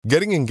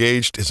Getting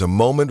engaged is a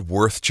moment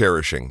worth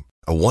cherishing.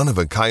 A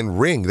one-of-a-kind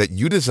ring that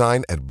you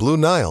design at Blue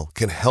Nile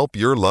can help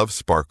your love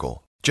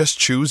sparkle. Just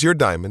choose your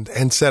diamond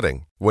and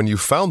setting. When you've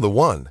found the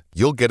one,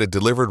 you'll get it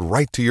delivered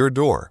right to your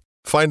door.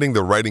 Finding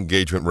the right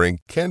engagement ring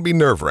can be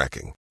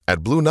nerve-wracking.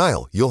 At Blue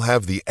Nile, you'll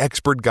have the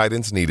expert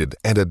guidance needed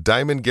and a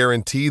diamond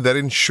guarantee that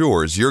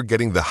ensures you're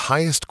getting the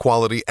highest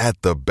quality at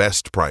the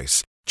best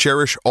price.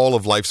 Cherish all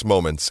of life's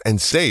moments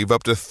and save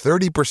up to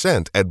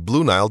 30% at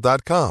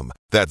BlueNile.com.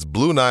 That's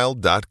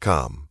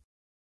BlueNile.com.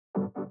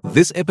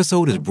 This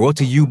episode is brought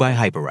to you by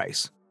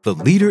Hyperice, the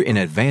leader in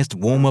advanced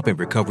warm-up and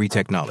recovery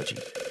technology.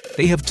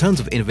 They have tons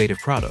of innovative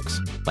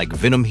products, like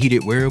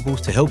Venom-heated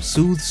wearables to help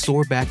soothe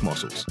sore back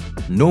muscles,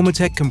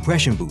 Normatec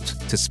compression boots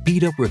to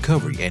speed up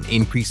recovery and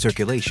increase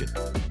circulation,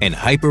 and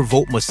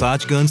Hypervolt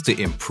massage guns to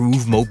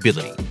improve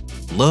mobility.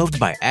 Loved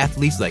by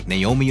athletes like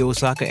Naomi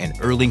Osaka and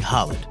Erling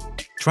Haaland.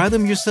 Try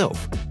them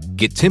yourself.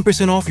 Get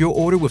 10% off your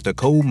order with the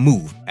code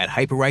MOVE at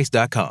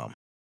Hyperice.com.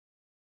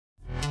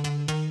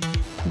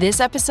 This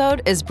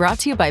episode is brought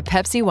to you by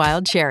Pepsi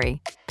Wild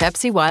Cherry.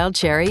 Pepsi Wild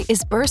Cherry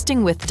is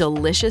bursting with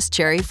delicious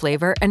cherry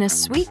flavor and a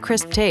sweet,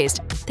 crisp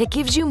taste that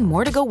gives you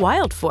more to go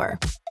wild for.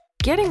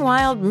 Getting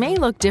wild may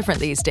look different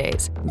these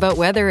days, but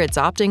whether it's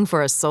opting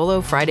for a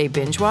solo Friday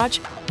binge watch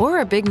or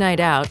a big night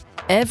out,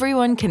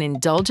 everyone can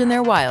indulge in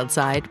their wild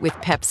side with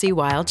Pepsi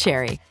Wild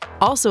Cherry.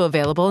 Also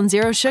available in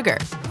Zero Sugar.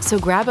 So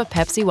grab a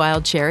Pepsi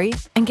Wild Cherry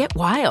and get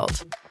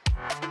wild.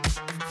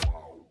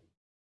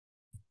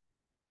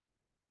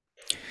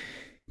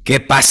 ¿Qué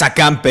pasa,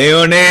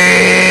 campeones?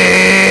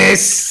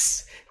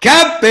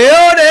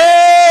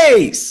 Campeones!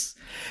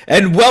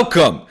 And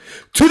welcome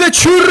to the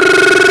Churros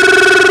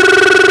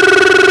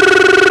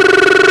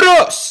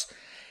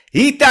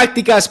y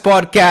Tácticas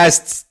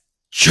Podcast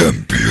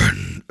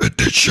Champion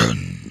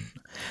Edition.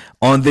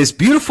 On this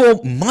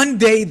beautiful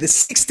Monday, the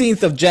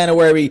 16th of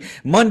January,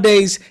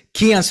 Mondays,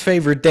 Kian's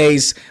favorite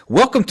days.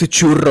 Welcome to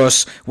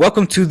Churros.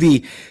 Welcome to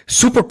the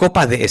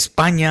Supercopa de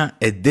España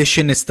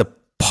edition. It's the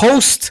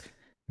post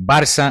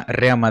Barça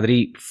Real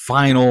Madrid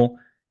final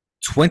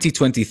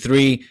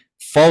 2023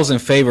 falls in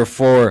favor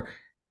for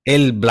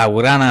El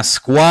Blaugrana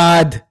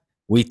squad.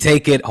 We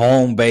take it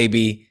home,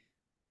 baby.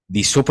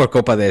 The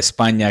Supercopa de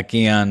España,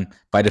 Kian,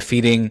 by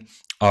defeating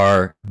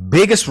our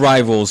biggest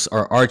rivals,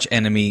 our arch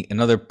enemy.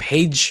 Another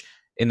page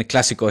in the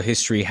Clásico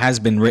history has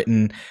been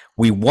written.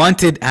 We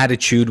wanted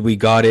attitude, we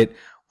got it.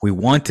 We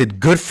wanted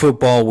good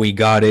football, we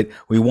got it.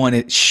 We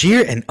wanted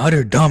sheer and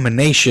utter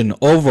domination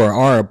over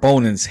our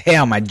opponents.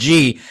 Hey, my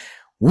G.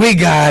 We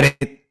got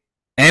it,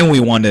 and we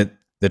wanted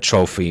the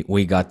trophy.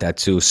 We got that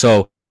too.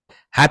 So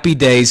happy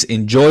days.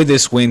 Enjoy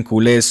this win,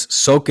 culés.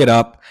 Soak it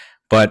up.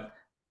 But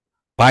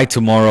by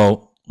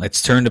tomorrow,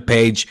 let's turn the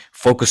page,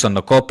 focus on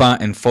the Copa,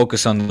 and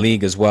focus on the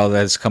league as well.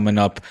 That's coming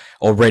up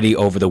already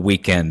over the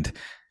weekend.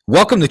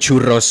 Welcome to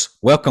Churros.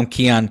 Welcome,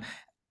 Kian.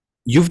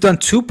 You've done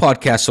 2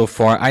 podcasts so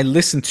far. I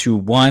listened to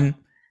one.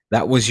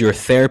 That was your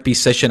therapy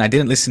session. I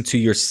didn't listen to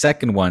your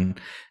second one.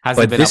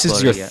 But this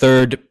is your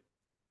third.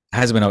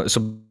 Hasn't been out.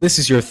 So this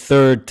is your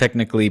third,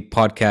 technically,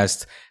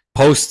 podcast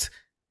post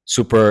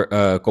Super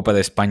Copa de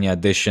España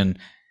edition.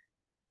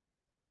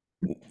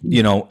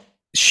 You know,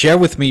 share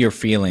with me your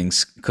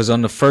feelings, because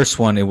on the first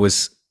one it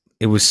was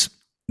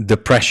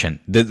depression.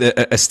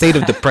 A state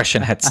of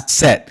depression had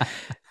set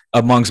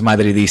amongst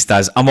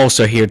Madridistas. I'm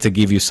also here to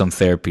give you some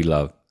therapy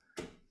love.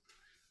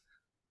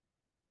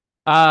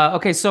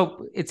 Okay,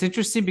 so it's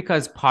interesting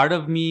because part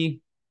of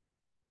me.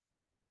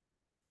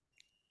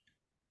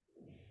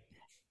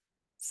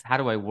 How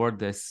do I word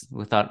this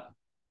without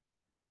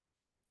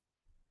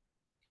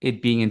it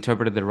being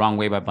interpreted the wrong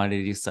way by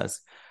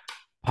Madridistas?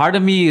 Part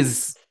of me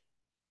is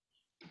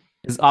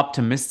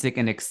optimistic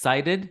and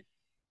excited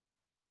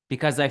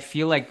because I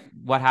feel like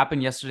what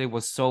happened yesterday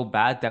was so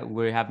bad that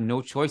we have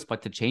no choice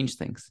but to change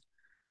things.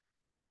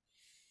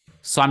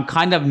 So I'm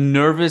kind of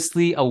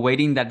nervously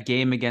awaiting that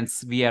game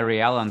against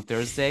Villarreal on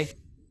Thursday.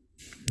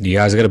 You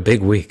guys got a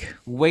big week.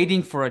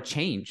 Waiting for a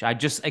change. I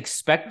just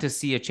expect to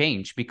see a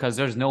change because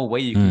there's no way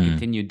you can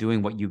continue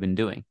doing what you've been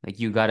doing. Like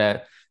you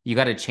gotta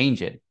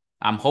change it.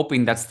 I'm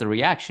hoping that's the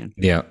reaction.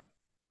 Yeah.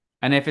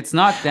 And if it's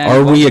not, then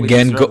are we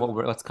again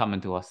what's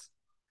coming to us?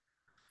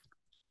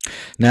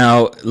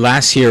 Now,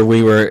 last year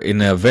we were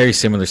in a very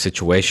similar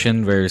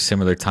situation, very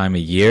similar time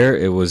of year.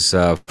 It was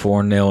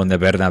 4-0 in the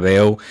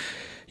Bernabeu.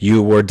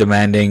 You were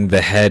demanding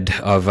the head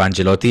of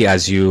Ancelotti,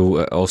 as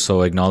you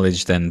also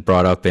acknowledged and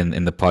brought up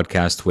in the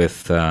podcast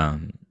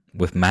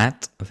with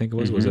Matt. I think it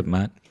was. Mm-hmm. Was it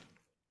Matt?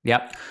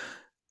 Yep.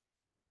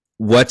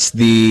 What's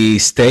the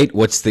state?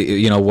 What's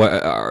the what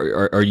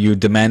are you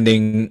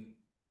demanding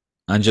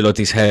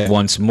Ancelotti's head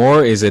once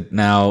more? Is it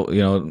now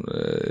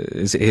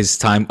is his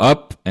time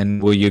up,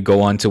 and will you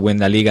go on to win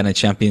La Liga and the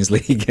Champions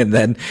League and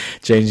then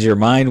change your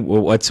mind?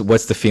 What's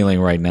the feeling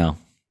right now?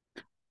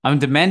 I'm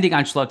demanding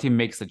Ancelotti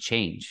makes a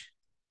change.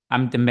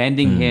 I'm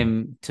demanding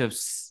him to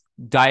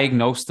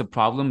diagnose the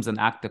problems and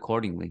act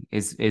accordingly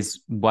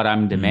is what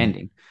I'm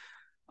demanding.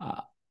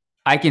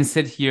 I can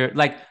sit here,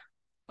 like,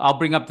 I'll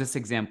bring up this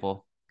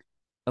example.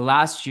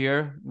 last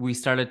year we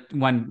started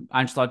when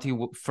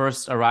Ancelotti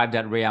first arrived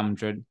at Real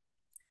Madrid.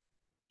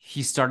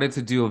 He started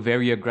to do a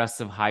very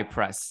aggressive high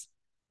press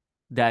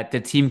that the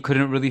team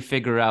couldn't really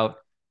figure out.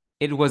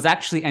 It was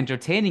actually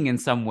entertaining in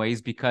some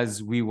ways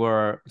because we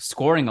were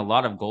scoring a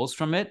lot of goals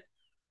from it.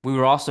 We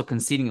were also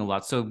conceding a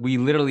lot. So we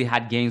literally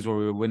had games where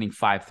we were winning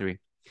 5-3.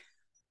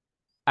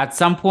 At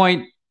some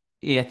point,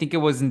 I think it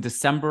was in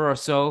December or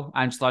so,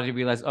 Ancelotti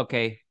realized,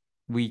 okay,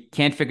 we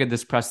can't figure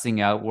this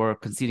pressing out. We're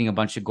conceding a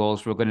bunch of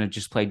goals. We're going to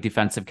just play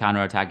defensive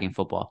counter-attacking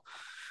football.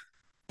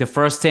 The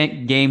first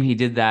game he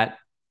did that,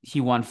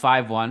 he won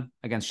 5-1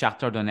 against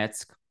Shakhtar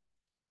Donetsk.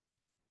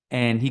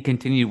 And he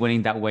continued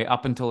winning that way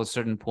up until a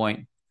certain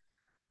point.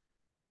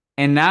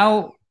 And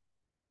now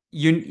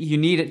you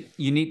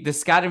need the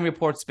scouting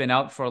report's been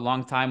out for a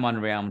long time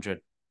on Real Madrid.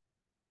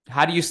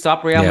 How do you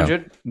stop Real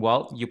Madrid?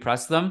 Well, you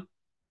press them.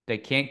 They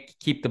can't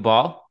keep the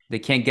ball. They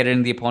can't get it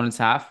in the opponent's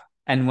half.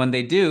 And when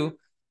they do,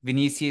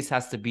 Vinicius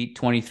has to beat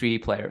 23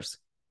 players.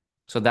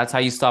 So that's how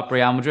you stop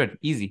Real Madrid.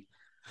 Easy.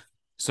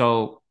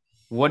 So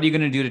what are you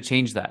going to do to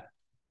change that?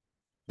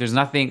 There's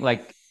nothing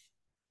like,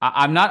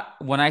 I'm not,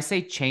 when I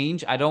say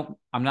change, I'm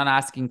not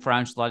asking for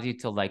Ancelotti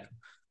to like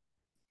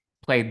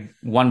play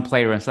one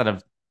player instead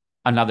of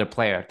another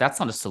player. That's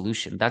not a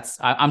solution.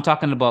 I'm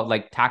talking about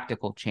like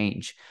tactical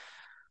change.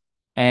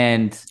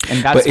 And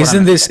that's, but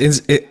isn't this,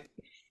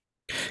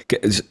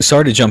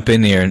 sorry to jump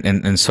in here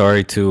and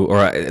sorry to, or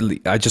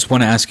I just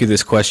want to ask you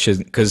this question,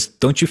 because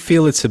don't you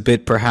feel it's a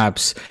bit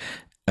perhaps,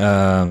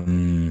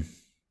 what's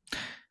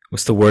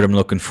the word I'm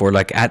looking for?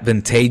 Like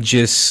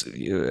advantageous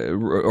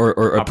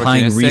or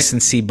applying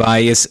recency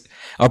bias,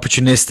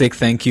 opportunistic.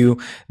 Thank you.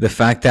 The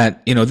fact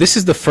that, this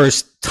is the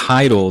first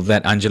title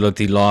that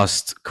Ancelotti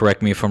lost,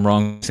 correct me if I'm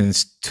wrong,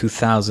 since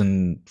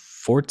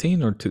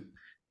 2014 or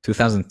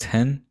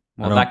 2010.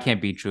 Well, that can't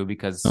be true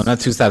because... No, not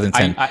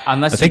 2010.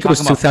 Unless I think it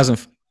was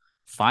 2000...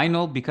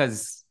 Final,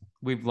 because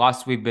we've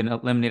lost, we've been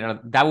eliminated.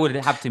 That would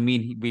have to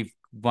mean we've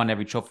won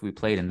every trophy we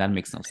played, and that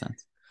makes no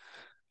sense.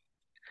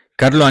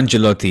 Carlo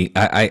Ancelotti,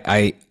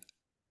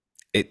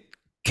 it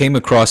came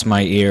across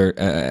my ear,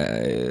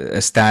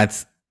 a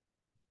stat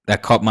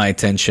that caught my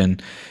attention.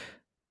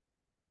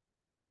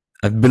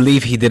 I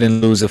believe he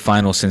didn't lose a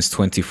final since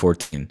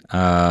 2014,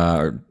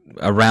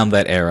 around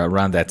that era,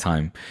 around that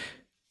time.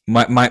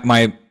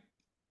 My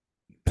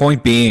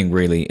point being,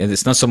 really, and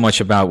it's not so much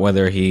about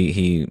whether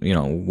he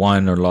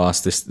won or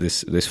lost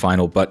this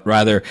final, but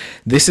rather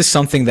this is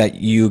something that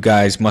you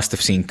guys must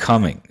have seen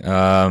coming.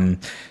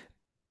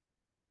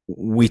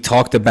 We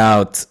talked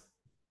about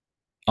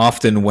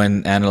often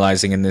when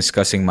analyzing and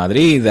discussing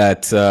Madrid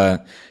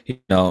that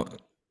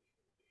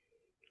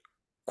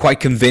quite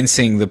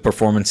convincing the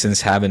performances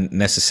haven't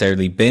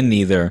necessarily been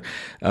either.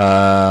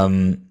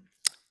 I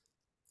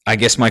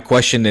guess my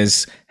question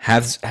is,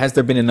 has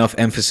there been enough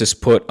emphasis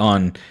put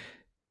on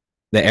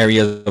the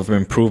areas of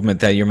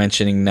improvement that you're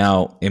mentioning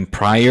now in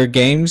prior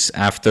games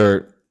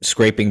after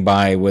scraping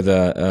by with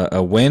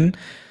a win?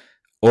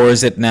 Or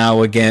is it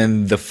now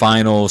again the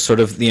final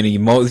sort of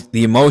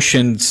the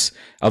emotions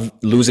of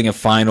losing a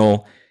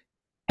final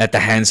at the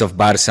hands of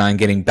Barca and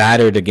getting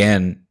battered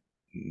again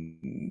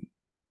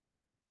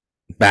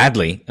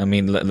badly? I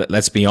mean,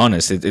 let's be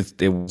honest.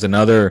 It was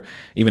another,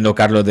 even though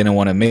Carlo didn't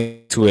want to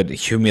admit to it,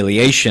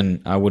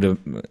 humiliation. I would have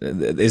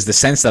is the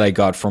sense that I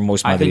got from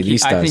most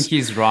Madridistas. I think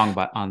he's wrong,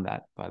 on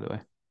that, by the way.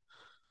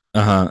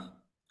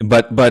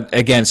 But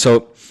again,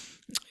 so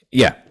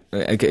yeah,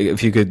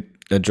 if you could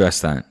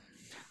address that.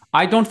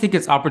 I don't think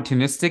it's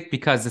opportunistic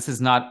because this is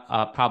not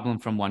a problem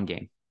from one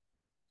game.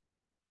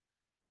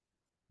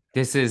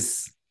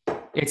 It's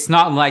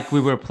not like we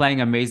were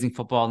playing amazing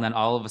football and then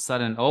all of a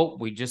sudden,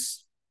 we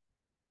just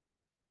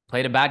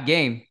played a bad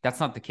game. That's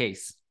not the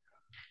case.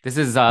 This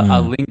is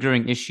a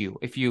lingering issue.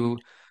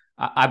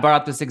 I brought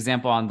up this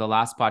example on the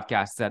last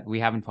podcast that we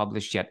haven't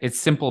published yet.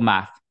 It's simple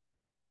math.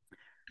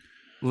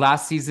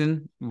 Last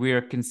season,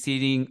 we're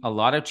conceding a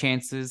lot of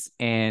chances,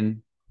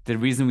 and the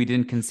reason we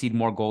didn't concede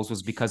more goals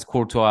was because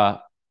Courtois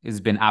has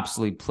been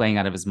absolutely playing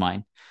out of his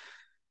mind.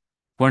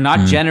 We're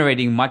not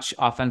generating much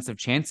offensive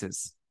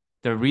chances.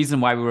 The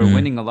reason why we were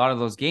winning a lot of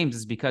those games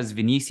is because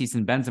Vinicius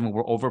and Benzema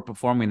were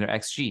overperforming their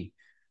XG.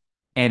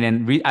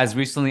 And as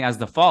recently as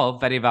the fall,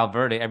 Fede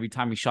Valverde, every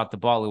time he shot the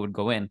ball, it would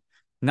go in.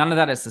 None of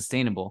that is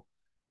sustainable.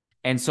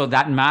 And so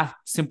that math,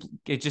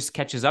 it just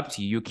catches up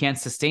to you. You can't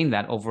sustain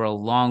that over a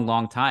long,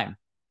 long time.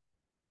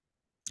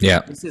 Yeah.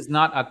 This is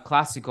not a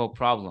classical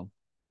problem.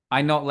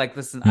 I know,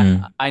 listen,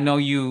 I know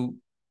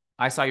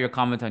I saw your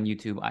comment on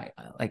YouTube.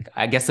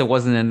 I guess it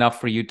wasn't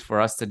enough for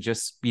us to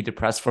just be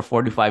depressed for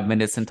 45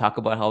 minutes and talk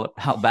about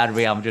how bad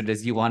Real Madrid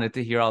is. You wanted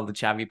to hear all the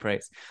Xavi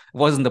praise. It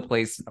wasn't the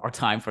place or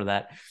time for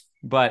that.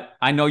 But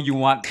I know you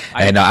want.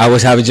 I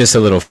was having just a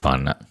little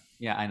fun.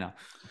 Yeah, I know.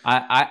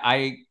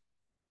 I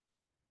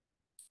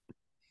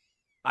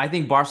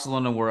think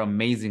Barcelona were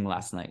amazing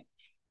last night,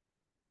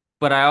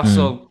 but I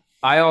also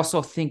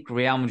think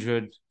Real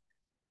Madrid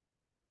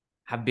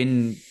have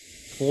been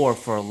poor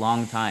for a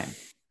long time.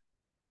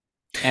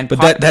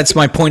 But that's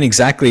my point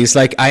exactly. It's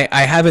like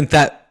I haven't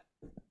that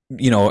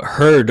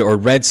heard or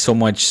read so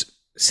much,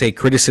 say,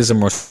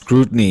 criticism or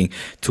scrutiny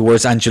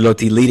towards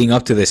Ancelotti leading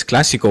up to this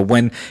Clásico,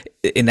 when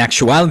in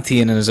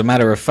actuality, and as a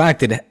matter of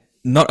fact,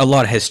 not a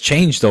lot has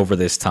changed over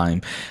this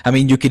time. I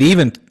mean, you could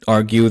even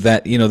argue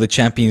that, the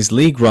Champions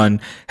League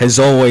run has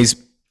always,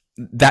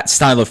 that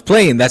style of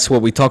play, and that's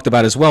what we talked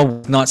about as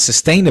well, not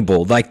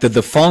sustainable. Like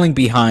the falling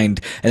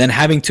behind and then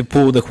having to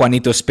pull the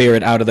Juanito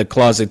spirit out of the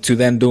closet to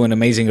then do an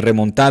amazing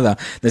remontada.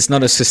 That's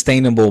not a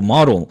sustainable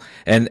model.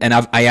 And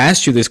I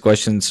asked you this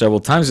question several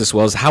times as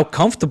well, is how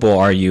comfortable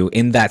are you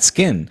in that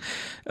skin?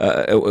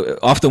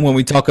 Often when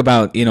we talk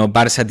about,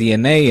 Barca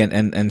DNA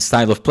and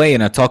style of play,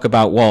 and I talk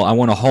about, well, I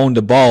want to hone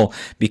the ball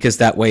because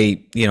that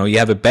way, you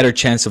have a better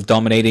chance of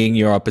dominating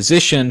your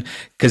opposition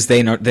because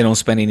they don't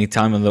spend any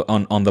time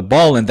on the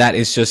ball, and that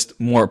is just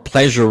more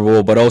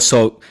pleasurable, but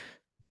also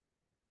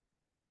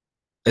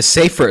a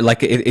safer,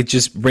 like it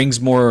just brings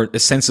more a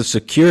sense of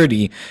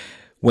security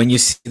when you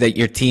see that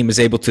your team is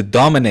able to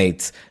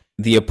dominate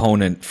the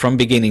opponent from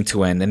beginning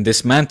to end and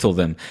dismantle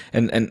them.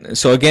 And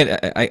so again,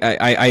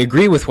 I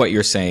agree with what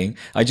you're saying.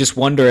 I just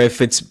wonder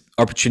if it's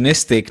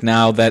opportunistic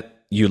now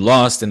that you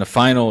lost in the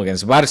final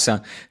against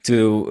Barca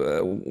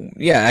to,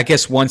 I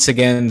guess once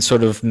again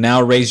sort of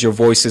now raise your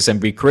voices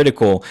and be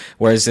critical.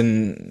 Whereas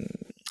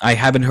I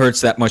haven't heard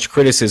that much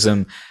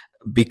criticism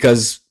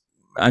because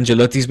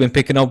Ancelotti's been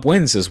picking up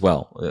wins as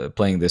well,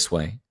 playing this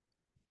way.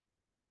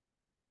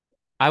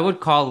 I would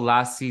call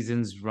last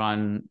season's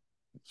run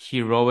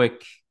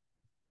heroic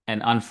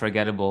and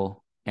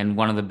unforgettable, and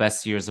one of the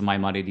best years of my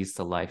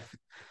Madridista life.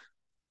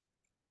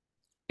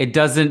 It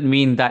doesn't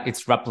mean that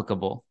it's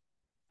replicable.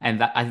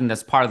 And I think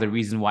that's part of the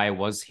reason why it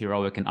was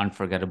heroic and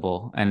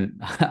unforgettable.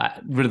 And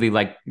really,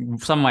 like,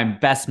 some of my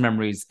best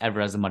memories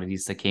ever as a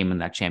Madridista came in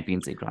that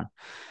Champions League run.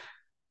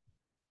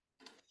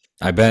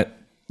 I bet.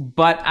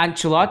 But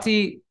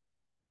Ancelotti,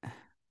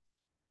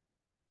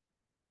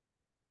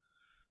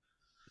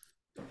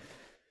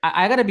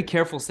 I got to be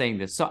careful saying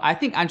this. So I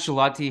think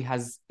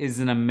Ancelotti is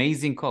an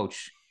amazing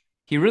coach.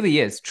 He really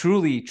is.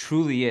 Truly,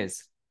 truly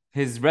is.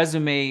 His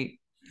resume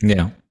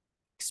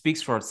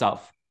speaks for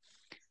itself.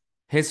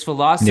 His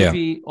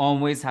philosophy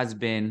always has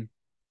been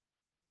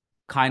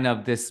kind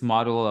of this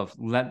model of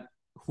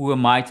who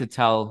am I to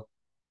tell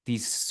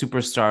these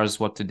superstars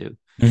what to do?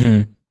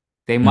 Mm-hmm.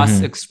 They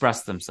must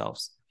express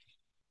themselves.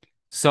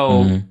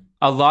 So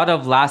a lot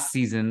of last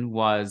season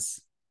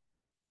was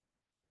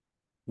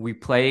we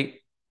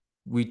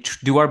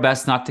do our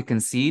best not to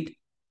concede,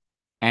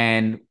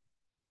 and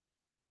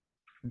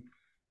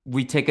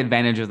we take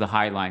advantage of the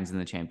high lines in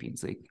the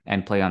Champions League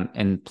and play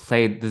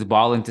the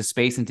ball into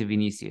space into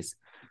Vinicius.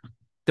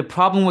 The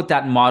problem with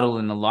that model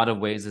in a lot of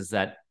ways is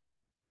that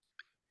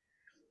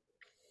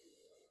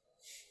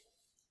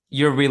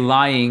you're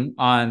relying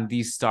on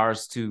these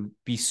stars to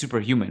be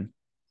superhuman,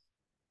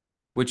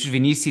 which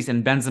Vinicius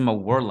and Benzema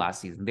were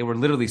last season. They were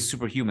literally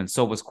superhuman.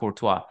 So was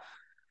Courtois.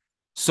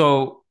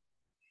 So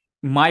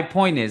my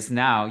point is,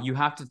 now you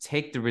have to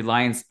take the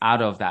reliance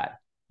out of that.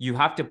 You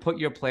have to put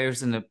your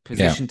players in a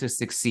position to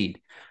succeed.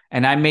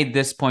 And I made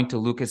this point to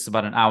Lucas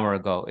about an hour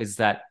ago, is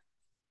that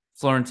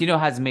Florentino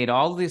has made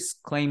all these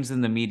claims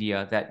in the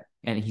media that,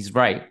 and he's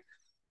right,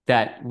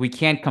 that we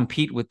can't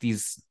compete with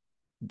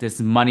this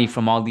money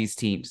from all these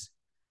teams.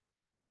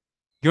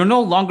 You're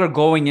no longer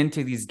going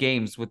into these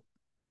games with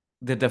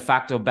the de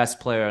facto best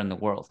player in the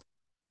world.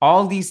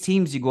 All these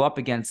teams you go up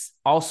against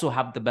also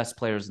have the best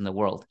players in the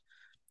world.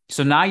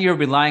 So now you're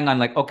relying on,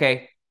 like,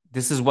 okay,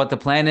 this is what the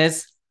plan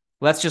is.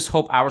 Let's just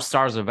hope our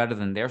stars are better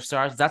than their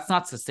stars. That's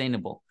not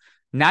sustainable.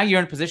 Now you're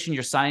in position,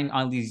 you're signing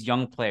on these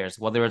young players,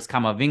 whether it's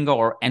Camavinga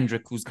or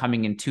Endrick, who's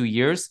coming in 2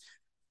 years.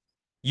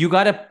 You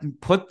got to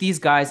put these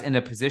guys in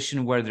a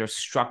position where there's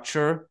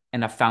structure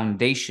and a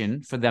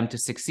foundation for them to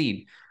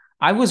succeed.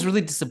 I was really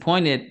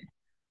disappointed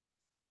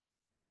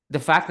the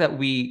fact that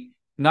we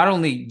not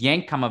only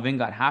yanked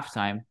Camavinga at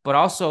halftime, but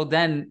also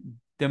then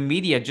the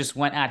media just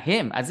went at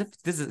him as if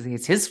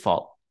it's his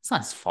fault. It's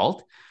not his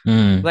fault.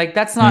 Like,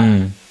 that's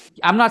not...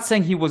 I'm not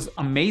saying he was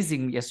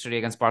amazing yesterday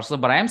against Barcelona,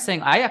 but I am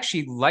saying I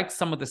actually liked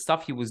some of the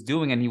stuff he was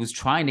doing, and he was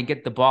trying to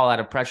get the ball out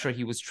of pressure.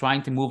 He was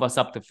trying to move us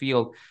up the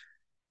field.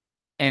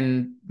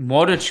 And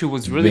Modric, who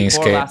was really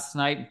poor last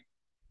night,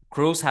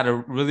 Kroos had a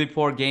really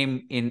poor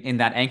game in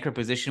that anchor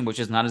position, which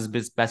is not his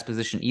best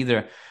position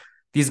either.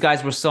 These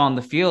guys were still on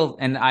the field,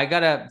 and I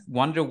gotta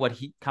wonder what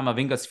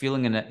Camavinga's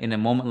feeling in a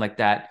moment like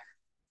that.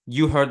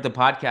 You heard the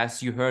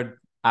podcast, you heard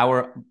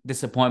our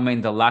disappointment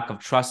in the lack of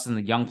trust in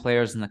the young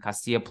players and the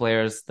Castilla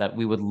players that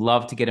we would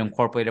love to get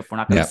incorporated if we're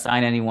not going to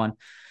sign anyone.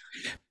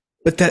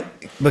 But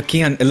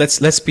Kiyan,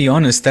 let's be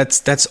honest.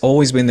 That's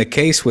always been the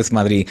case with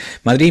Madrid.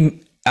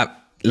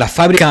 La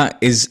Fábrica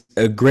is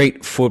a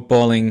great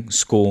footballing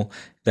school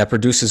that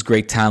produces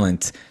great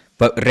talent,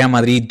 but Real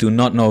Madrid do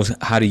not know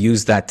how to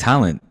use that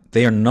talent.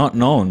 They are not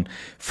known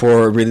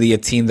for really a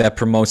team that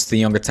promotes the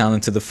younger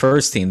talent to the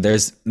first team.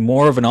 There's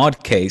more of an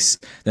odd case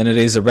than it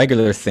is a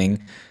regular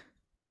thing,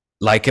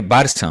 like at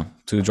Barca,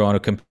 to draw a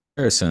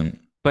comparison.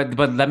 But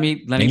let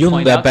me you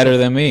know that better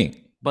than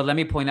me. But let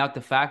me point out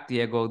the fact,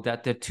 Diego,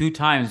 that the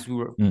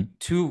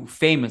two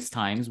famous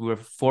times we were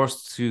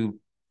forced to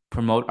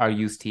promote our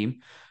youth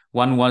team.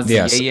 One was the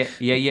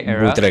Yeye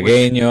era.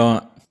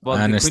 Butragueño,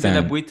 I understand.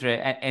 The Buitre,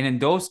 and in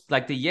those,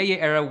 like the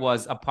Yeye era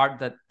was a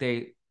part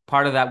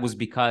of that was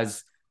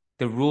because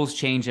the rules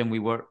changed and we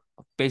were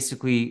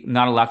basically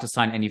not allowed to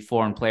sign any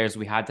foreign players.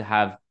 We had to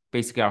have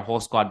basically our whole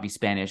squad be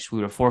Spanish. We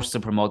were forced to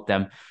promote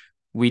them.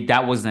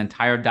 That was an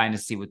entire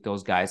dynasty with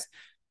those guys.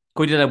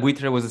 Cuita de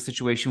Buitre was a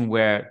situation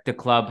where the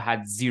club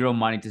had zero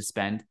money to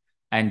spend,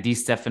 and Di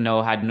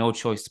Stefano had no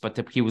choice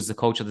he was the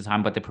coach at the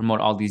time, but to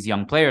promote all these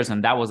young players,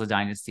 and that was a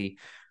dynasty.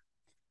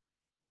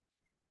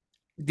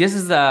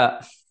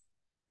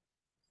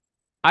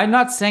 I'm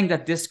not saying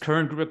that this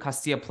current group of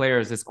Castilla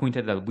players is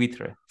Cuita del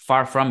Buitre.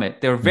 Far from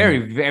it. They're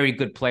very, very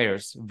good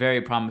players,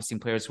 very promising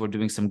players who are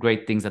doing some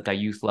great things at that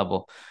youth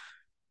level.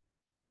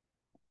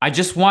 I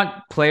just want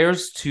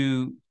players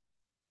to...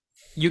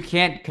 You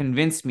can't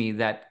convince me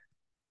that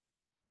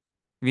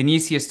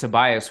Vinicius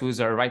Tobias, who's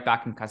our right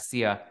back in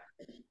Castilla,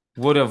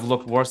 would have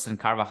looked worse than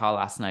Carvajal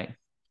last night.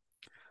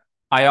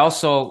 I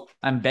also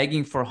am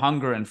begging for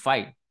hunger and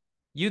fight.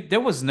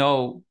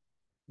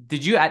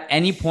 Did you at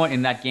any point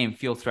in that game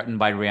feel threatened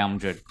by Real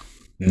Madrid?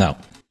 No.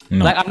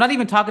 Like, I'm not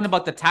even talking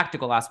about the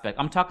tactical aspect.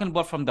 I'm talking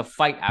about from the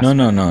fight aspect.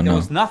 No. There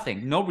was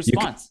nothing. No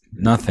response.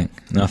 Nothing.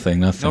 No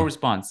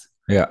response.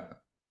 Yeah.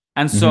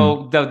 And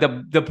so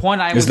the point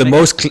I was... It's the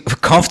most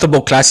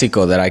comfortable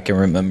Clásico that I can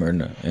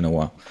remember in a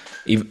while.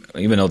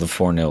 Even though the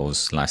 4-0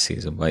 was last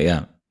season. But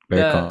yeah,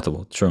 very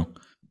comfortable. True.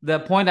 The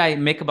point I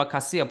make about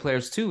Castilla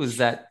players too is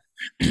that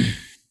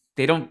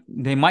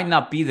they might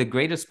not be the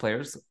greatest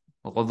players,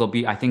 although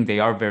I think they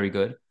are very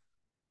good.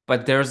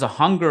 But there's a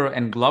hunger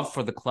and love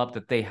for the club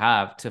that they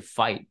have to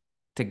fight,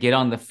 to get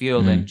on the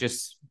field and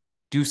just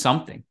do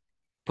something.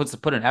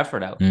 Put an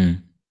effort out.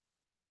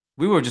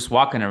 We were just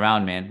walking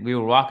around, man. We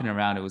were walking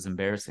around. It was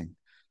embarrassing.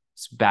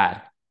 It's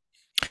bad.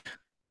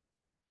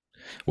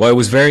 Well, it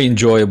was very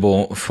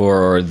enjoyable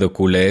for the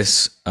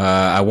culés.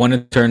 I want to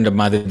turn the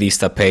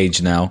Madridista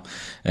page now,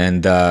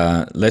 and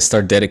let's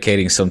start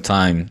dedicating some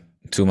time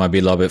to my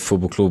beloved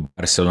Football Club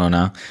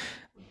Barcelona.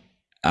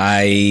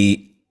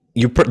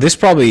 This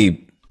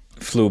probably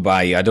flew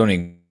by you. I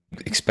don't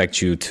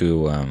expect you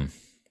to,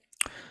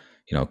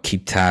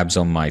 keep tabs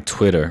on my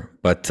Twitter,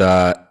 but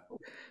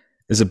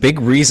there's a big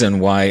reason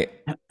why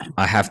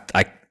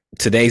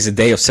today's a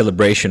day of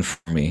celebration for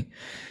me,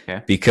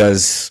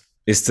 because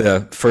it's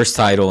the first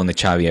title in the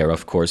Xavi era.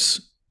 Of course,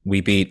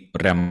 we beat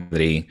Real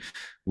Madrid.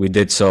 We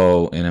did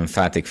so in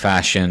emphatic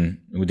fashion.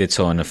 We did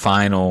so in the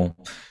final.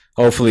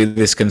 Hopefully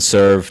this can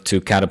serve to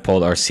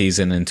catapult our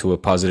season into a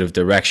positive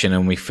direction,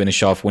 and we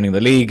finish off winning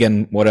the league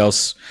and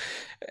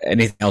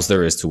anything else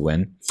there is to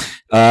win.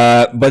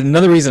 But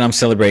another reason I'm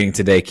celebrating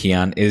today,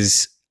 Kiyan,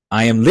 is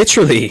I am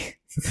literally,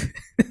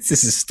 this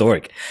is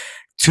historic,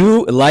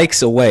 2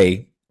 likes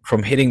away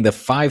from hitting the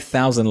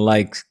 5,000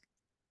 likes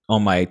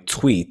on my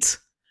tweet,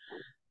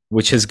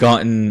 which has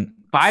gotten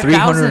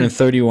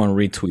 331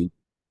 retweets.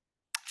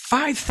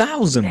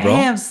 5,000, bro.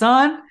 Damn,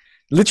 son.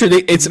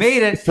 Literally, it's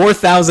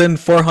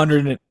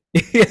 4,400.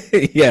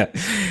 Yeah,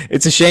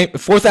 it's a shame.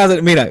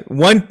 4,000.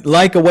 One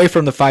like away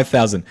from the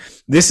 5,000.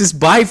 This is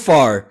by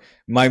far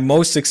my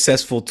most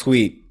successful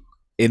tweet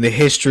in the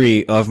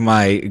history of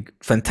my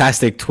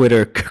fantastic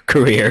Twitter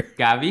career.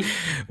 Gavi?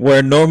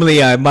 Where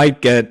normally I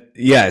might get,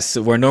 I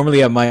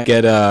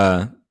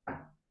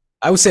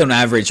would say on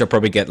average, I'll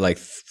probably get like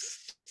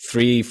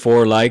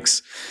 3-4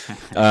 likes.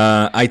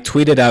 I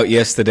tweeted out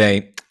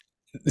yesterday,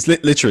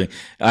 literally,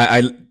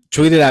 I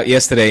tweeted out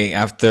yesterday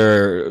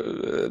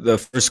after the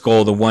first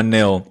goal, the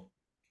 1-0,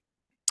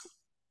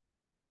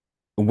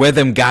 where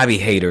them Gavi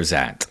haters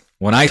at?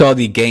 When I saw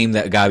the game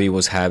that Gavi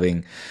was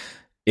having,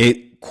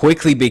 it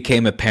quickly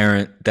became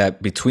apparent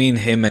that between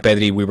him and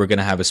Pedri, we were going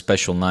to have a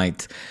special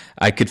night.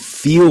 I could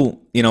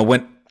feel,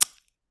 when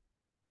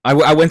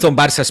I went on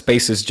Barça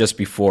Spaces just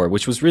before,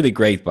 which was really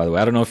great, by the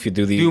way. I don't know if you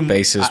do these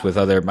spaces with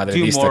other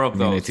Madridista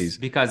communities. Those,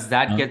 because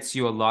that gets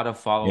you a lot of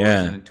followers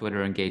and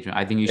Twitter engagement.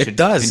 I think you should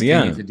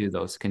continue to do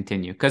those.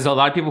 Continue. Because a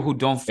lot of people who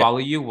don't follow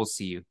you will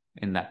see you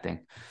in that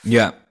thing.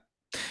 Yeah.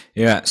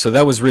 Yeah. So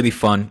that was really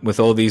fun with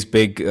all these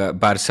big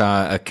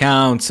Barça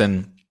accounts.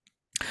 And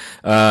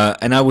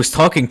I was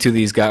talking to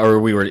these guys,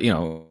 or we were,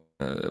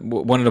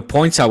 one of the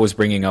points I was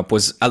bringing up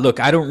was, look,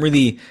 I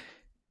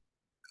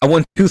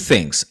want 2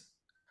 things.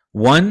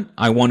 One,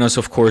 I want us,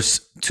 of course,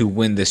 to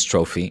win this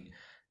trophy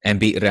and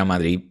beat Real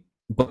Madrid.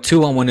 But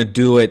 2, I want to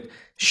do it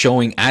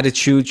showing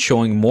attitude,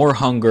 showing more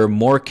hunger,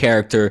 more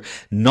character,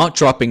 not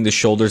dropping the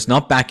shoulders,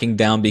 not backing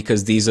down,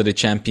 because these are the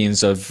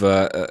champions of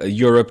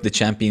Europe, the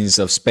champions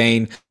of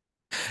Spain.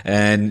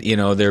 And,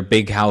 they're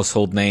big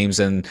household names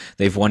and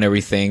they've won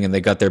everything and they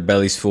got their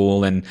bellies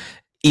full. And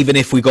even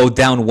if we go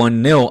down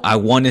 1-0, I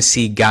want to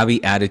see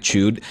Gavi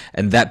attitude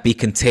and that be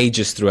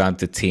contagious throughout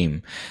the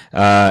team.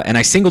 And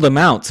I singled him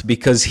out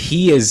because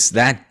he is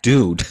that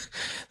dude,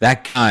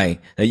 that guy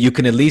that you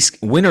can at least,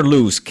 win or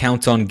lose,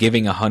 count on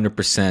giving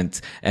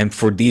 100%. And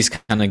for these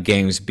kind of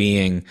games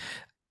being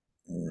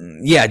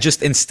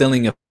just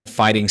instilling a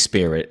fighting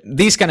spirit.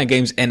 These kind of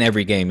games end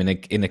every game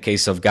in the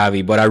case of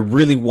Gavi, but I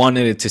really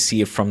wanted to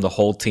see it from the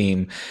whole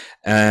team.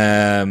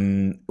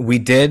 We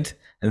did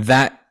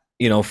that.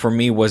 For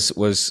me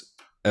was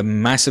a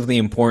massively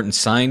important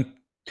sign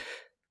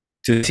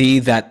to see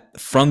that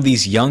from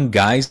these young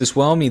guys as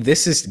well. I mean,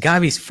 this is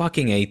Gavi's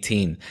fucking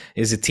 18.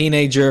 He's a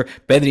teenager.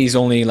 Pedri's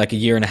only like a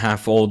year and a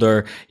half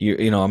older.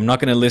 I'm not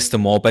going to list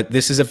them all, but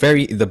this is the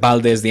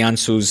Baldes, the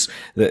Ansus,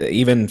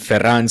 even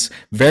Ferran's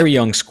very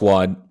young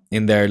squad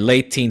in their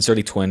late teens,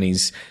 early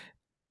 20s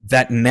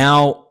that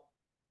now,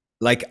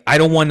 like, I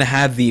don't want to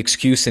have the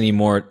excuse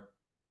anymore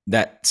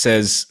that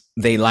says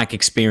they lack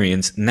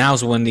experience.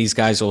 Now's when these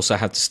guys also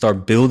have to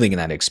start building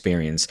that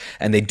experience,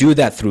 and they do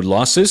that through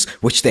losses,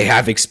 which they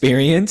have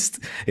experienced,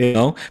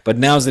 but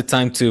now's the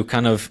time to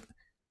kind of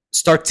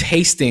start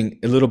tasting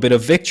a little bit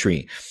of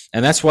victory.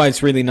 And that's why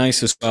it's really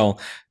nice as well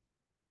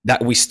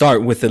that we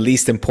start with the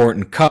least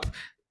important cup,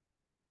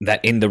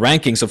 that in the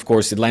rankings, of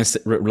course, it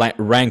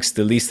ranks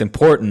the least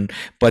important,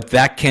 but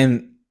that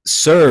can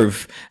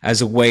serve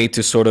as a way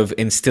to sort of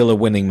instill a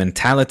winning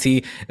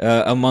mentality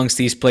amongst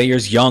these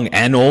players, young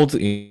and old,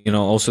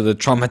 also the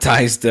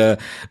traumatized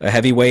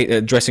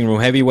heavyweight dressing room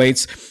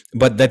heavyweights,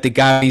 but that the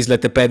guys,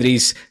 let the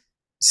Pedris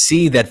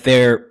see that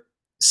their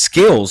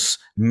skills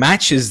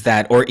matches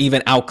that or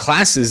even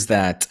outclasses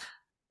that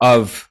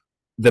of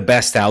the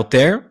best out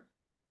there.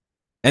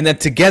 And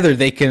that together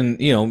they can,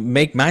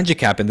 make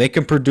magic happen. They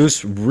can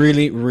produce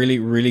really, really,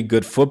 really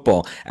good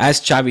football. As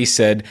Xavi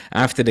said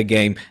after the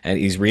game, and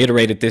he's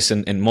reiterated this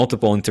in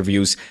multiple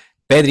interviews,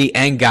 Pedri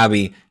and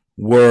Gavi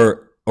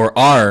were or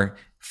are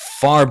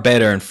far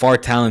better and far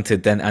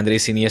talented than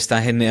Andres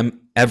Iniesta and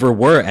ever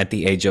were at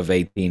the age of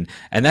 18.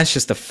 And that's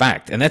just a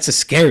fact. And that's a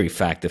scary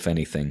fact, if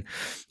anything.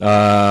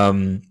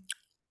 I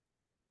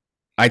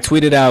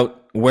tweeted out,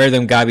 where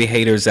them Gavi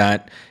haters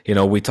at?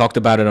 We talked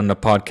about it on the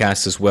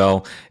podcast as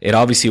well. It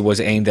obviously was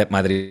aimed at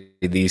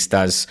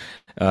Madridistas.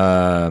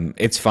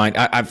 It's fine.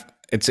 I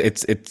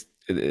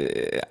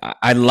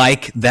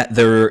like that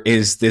there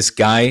is this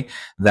guy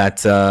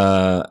that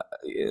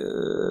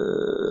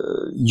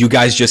you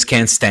guys just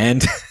can't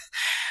stand,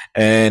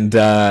 and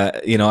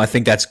I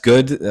think that's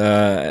good.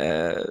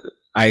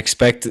 I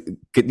expect,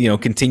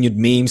 continued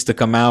memes to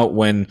come out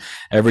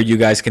whenever you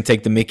guys can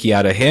take the mickey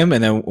out of him,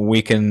 and then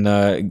we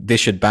can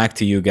dish it back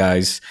to you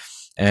guys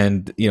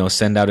and,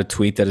 send out a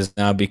tweet that has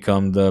now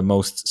become the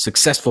most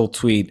successful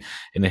tweet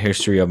in the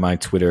history of my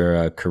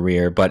Twitter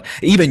career. But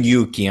even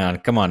you,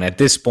 Kiyan, come on, at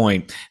this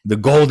point, the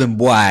golden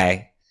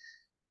boy,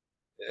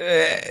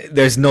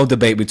 there's no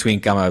debate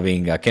between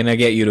Camavinga. Can I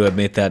get you to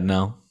admit that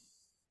now?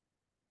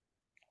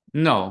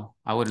 No,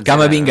 I wouldn't.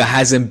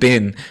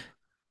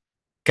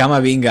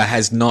 Camavinga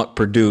has not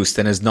produced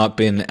and has not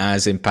been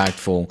as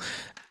impactful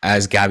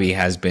as Gavi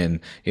has been,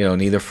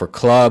 neither for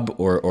club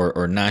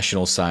or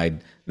national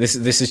side. This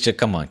is just,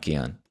 come on,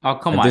 Kiyan. Oh,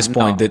 come on. At this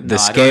point, the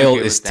scale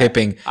is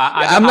tipping.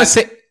 I'm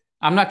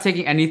not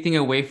taking anything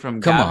away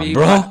from Gavi.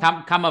 Come on,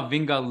 bro.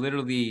 Camavinga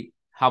literally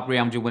helped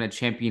Real Madrid win a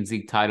Champions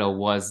League title,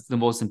 was the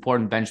most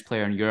important bench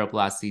player in Europe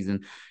last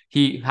season.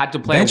 He had to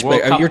play a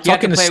World Cup. You're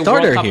talking a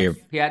starter here.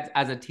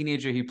 As a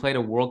teenager, he played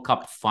a World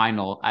Cup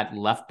final at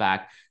left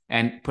back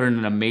and put in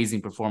an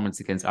amazing performance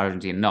against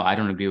Argentina. No, I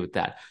don't agree with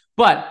that.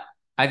 But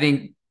I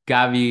think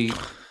Gavi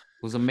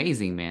was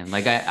amazing, man.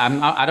 Like I'm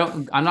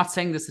not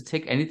saying this to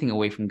take anything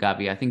away from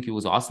Gavi. I think he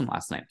was awesome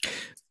last night.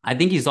 I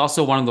think he's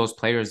also one of those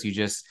players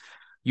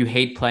you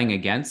hate playing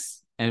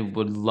against and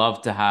would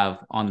love to have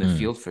on the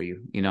field for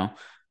you.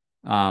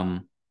 I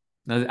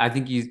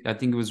think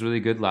it was really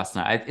good last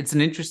night. It's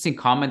an interesting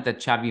comment that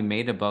Xavi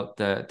made about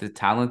the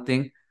talent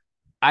thing.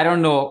 I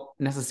don't know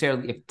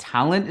necessarily if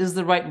talent is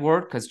the right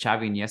word, because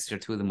Xavi and Iniesta are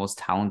two of the most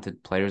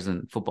talented players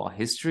in football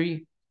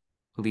history,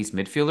 at least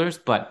midfielders,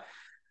 but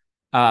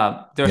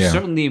they're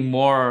certainly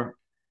more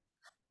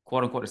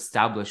quote unquote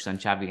established than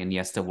Xavi and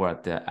Iniesta were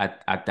at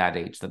that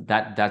age.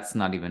 That's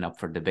not even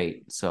up for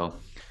debate. So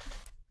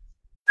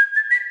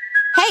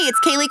Hey, it's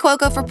Kaylee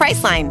Cuoco for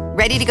Priceline.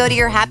 Ready to go to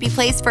your happy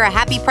place for a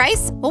happy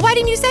price? Well, why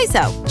didn't you say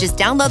so? Just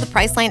download the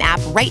Priceline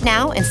app right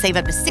now and save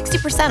up to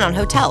 60% on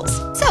hotels.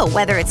 So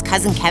whether it's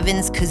Cousin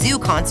Kevin's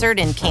Kazoo Concert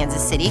in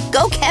Kansas City,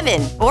 go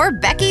Kevin, or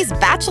Becky's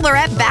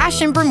Bachelorette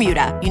Bash in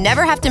Bermuda, you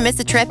never have to miss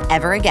a trip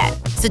ever again.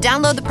 So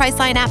download the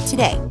Priceline app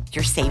today.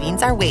 Your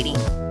savings are waiting.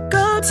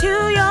 Go to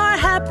your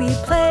happy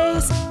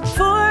place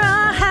for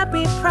a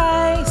happy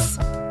price.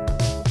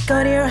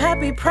 Go to your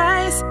happy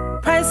price,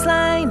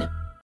 Priceline.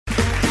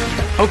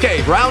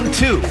 Okay, round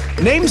two.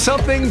 Name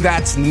something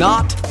that's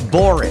not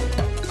boring.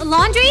 A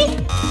laundry?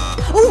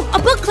 Ooh, a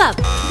book club.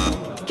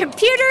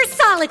 Computer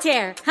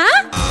solitaire,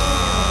 huh?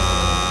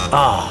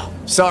 Ah,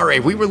 sorry,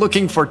 we were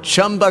looking for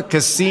Chumba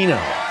Casino.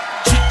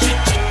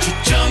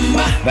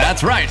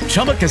 That's right,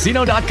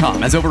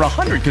 ChumbaCasino.com has over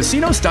 100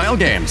 casino-style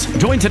games.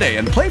 Join today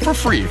and play for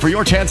free for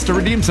your chance to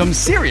redeem some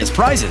serious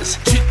prizes.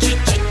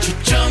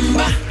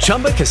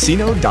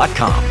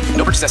 ChumbaCasino.com.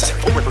 No purchase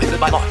necessary. Void where prohibited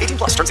by law. 18+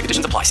 terms and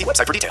conditions apply. See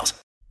website for details.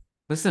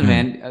 Listen,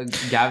 man,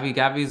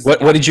 Gavi's...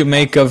 What did you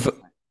make of...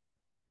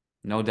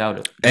 No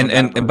doubt.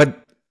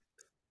 But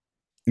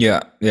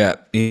yeah,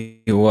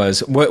 he was.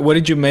 What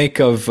did you make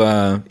of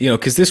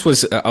because this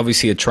was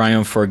obviously a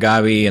triumph for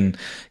Gavi and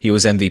he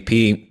was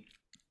MVP,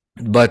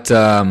 but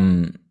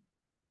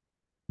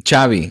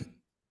Xavi,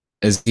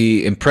 has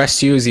he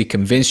impressed you? Has he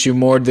convinced you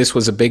more? This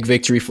was a big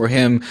victory for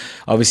him,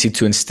 obviously,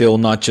 to instill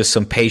not just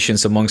some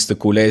patience amongst the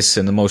culés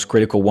and the most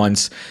critical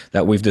ones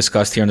that we've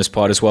discussed here on this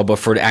pod as well, but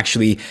for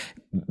actually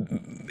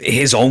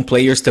his own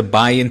players to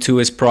buy into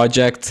his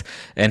project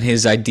and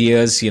his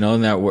ideas.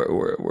 That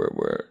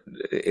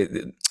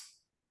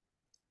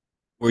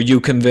were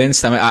you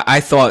convinced? I mean, I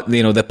thought,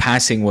 the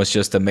passing was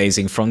just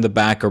amazing from the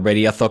back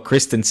already. I thought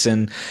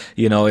Christensen,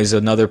 is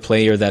another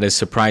player that is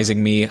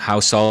surprising me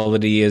how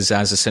solid he is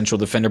as a central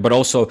defender, but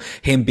also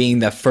him being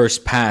that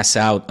first pass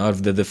out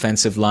of the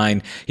defensive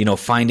line,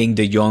 finding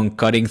De Jong,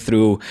 cutting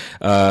through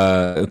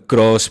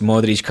Kroos,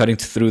 Modric, cutting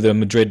through the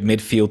Madrid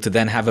midfield to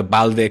then have a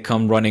Balde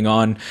come running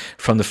on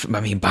from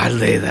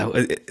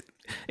Balde,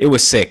 it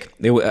was sick.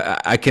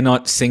 I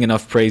cannot sing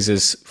enough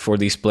praises for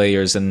these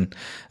players and,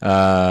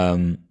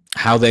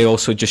 how they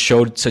also just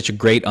showed such a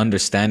great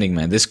understanding,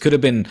 man. This could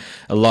have been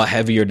a lot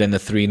heavier than the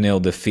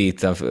 3-0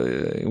 defeat.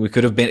 It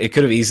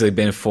could have easily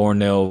been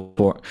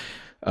 4-0.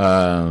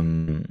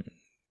 And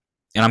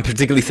I'm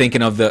particularly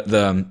thinking of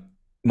the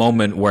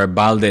moment where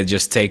Balde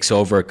just takes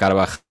over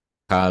Carvajal.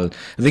 I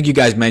think you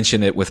guys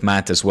mentioned it with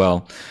Matt as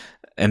well.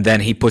 And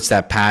then he puts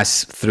that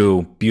pass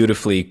through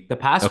beautifully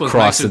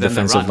across the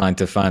defensive line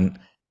to find.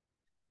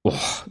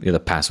 Oh, yeah, the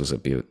pass was a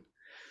beaut.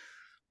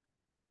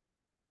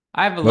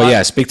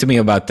 Speak to me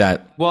about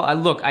that. Well,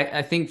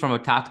 I think from a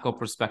tactical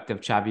perspective,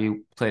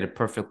 Xavi played it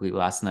perfectly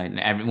last night and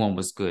everyone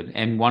was good.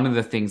 And one of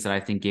the things that I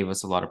think gave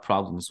us a lot of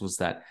problems was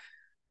that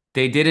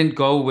they didn't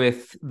go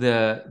with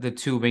the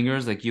two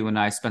wingers like you and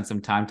I spent some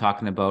time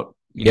talking about.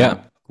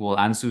 Will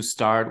Ansu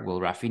start?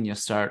 Will Rafinha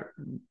start?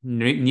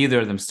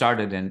 Neither of them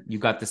started, and you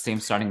got the same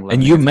starting 11.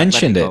 And you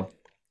mentioned it.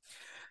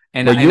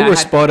 You were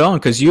spot on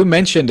because you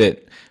mentioned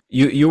it.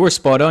 You were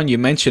spot on. You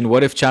mentioned,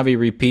 what if Xavi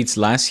repeats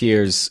last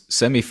year's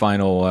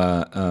semifinal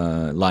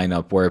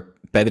lineup where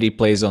Pedri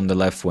plays on the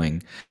left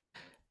wing?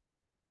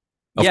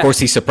 Of course,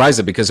 he surprised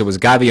it because it was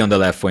Gavi on the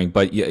left wing,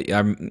 but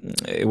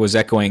it was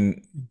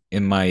echoing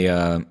in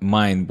my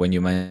mind when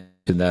you mentioned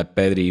that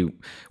Pedri.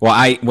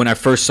 Well, when I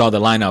first saw the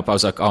lineup, I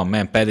was like, oh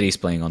man, Pedri's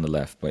playing on the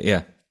left. But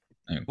yeah.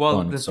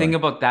 Well, the thing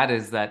about that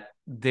is that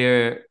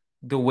the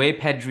way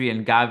Pedri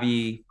and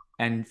Gavi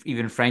and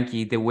even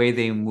Frankie, the way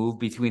they move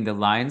between the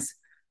lines,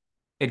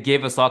 it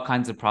gave us all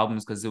kinds of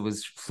problems because it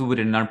was fluid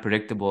and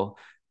unpredictable.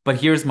 But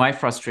here's my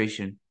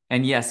frustration.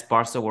 And yes,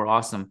 Barca were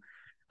awesome.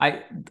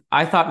 I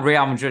thought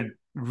Real Madrid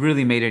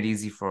really made it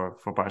easy for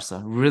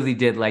Barca. Really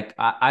did. Like,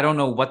 I don't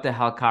know what the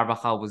hell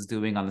Carvajal was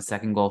doing on the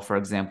second goal, for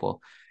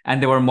example. And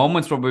there were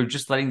moments where we were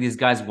just letting these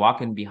guys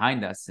walk in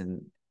behind us.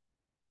 And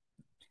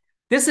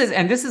this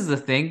is the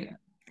thing.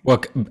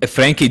 Well,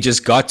 Frankie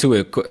just got to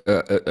it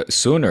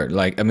sooner.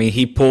 Like, I mean,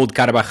 he pulled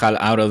Carvajal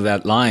out of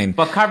that line,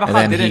 but Carvajal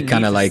and then didn't he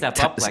kind of like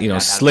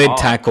slid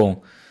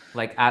tackle.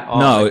 Like at all.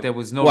 No, like, there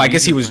was no. Well, I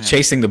guess he was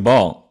chasing the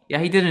ball. Yeah,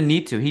 he didn't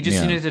need to. He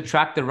just needed to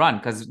track the run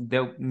because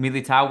the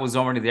Militao was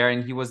already there,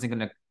 and he wasn't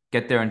going to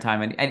get there in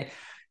time. And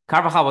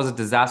Carvajal was a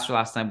disaster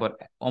last night, but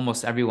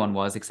almost everyone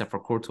was except for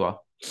Courtois.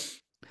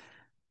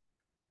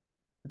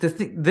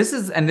 This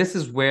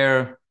is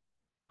where.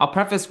 I'll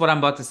preface what I'm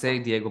about to say,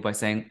 Diego, by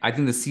saying I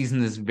think the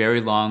season is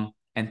very long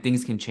and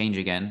things can change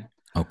again.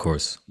 Of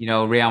course.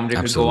 Real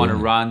Madrid could go on a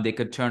run. They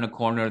could turn a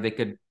corner. They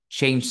could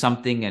change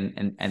something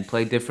and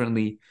play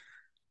differently.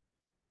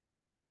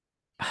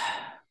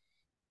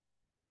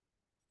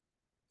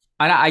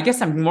 And I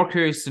guess I'm more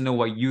curious to know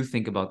what you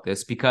think about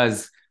this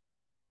because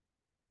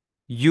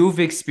you've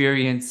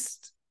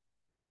experienced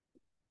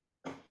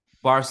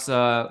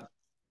Barca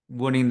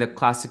winning the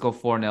Clásico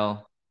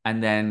 4-0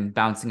 and then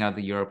bouncing out of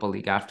the Europa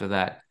League after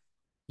that.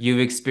 You've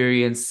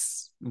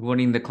experienced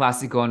winning the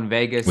Clásico in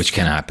Vegas. Which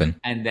can happen.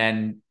 And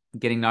then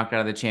getting knocked out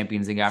of the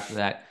Champions League after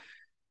that.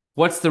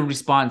 What's the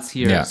response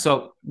here? Yeah.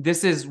 So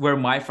this is where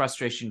my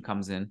frustration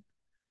comes in.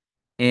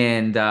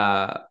 And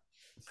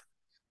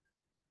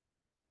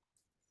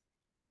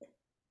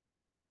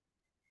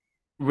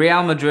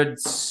Real Madrid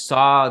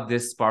saw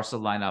this Barca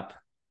lineup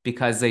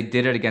because they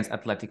did it against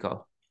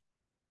Atletico.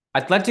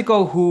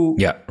 Atletico, who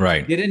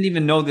didn't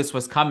even know this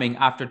was coming,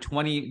 after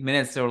 20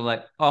 minutes, they were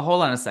like, oh,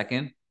 hold on a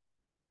second.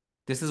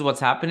 This is what's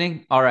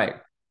happening? All right.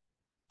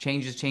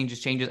 Changes. They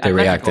Atletico,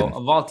 reacted.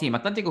 Of all team.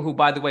 Atletico, who,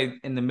 by the way,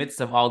 in the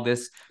midst of all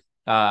this,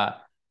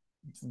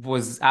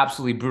 was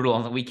absolutely brutal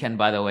on the weekend,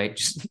 by the way,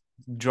 just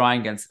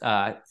drawing against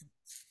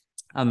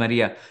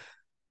Almeria.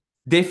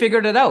 They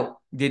figured it out.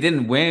 They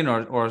didn't win,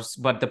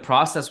 but the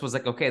process was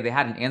like, okay, they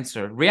had an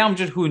answer. Real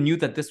Madrid, who knew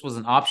that this was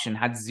an option,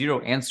 had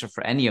zero answer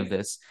for any of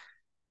this.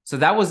 So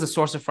that was the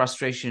source of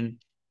frustration.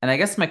 And I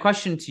guess my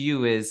question to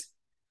you is,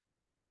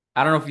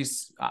 I don't know if you,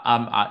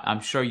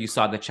 I'm sure you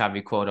saw the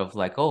Xavi quote of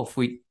like, oh,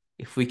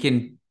 if we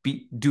can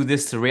do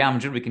this to Real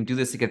Madrid, we can do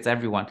this against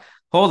everyone.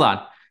 Hold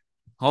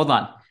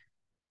on.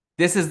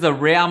 This is the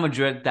Real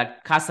Madrid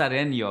that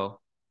Casareño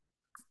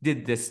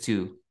did this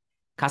to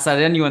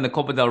Casareño in the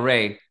Copa del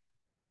Rey,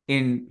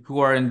 who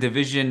are in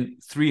Division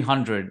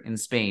 300 in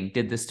Spain,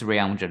 did this to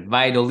Real Madrid.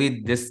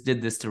 Valladolid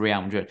did this to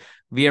Real Madrid.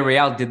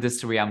 Villarreal did this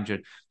to Real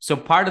Madrid. So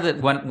part of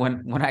it,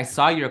 when I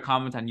saw your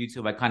comment on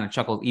YouTube, I kind of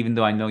chuckled, even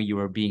though I know you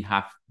were being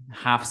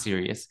half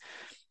serious.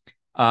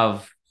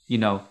 Of,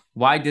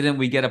 why didn't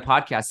we get a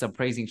podcast of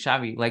praising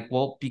Xavi? Like,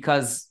 well,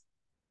 because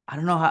I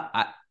don't know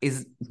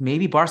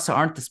maybe Barca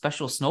aren't the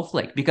special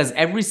snowflake, because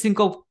every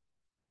single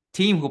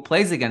team who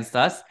plays against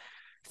us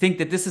think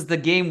that this is the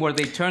game where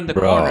they turn the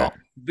corner.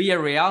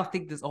 Villarreal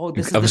think this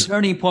is the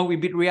turning point. We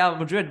beat Real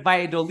Madrid.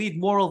 Valladolid,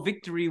 moral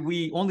victory.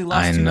 We only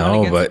lost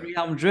 2-1 against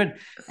Real Madrid.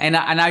 And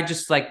I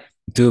just like,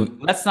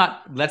 dude, let's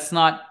not.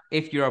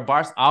 If you're a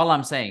Barca, all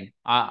I'm saying,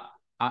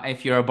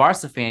 if you're a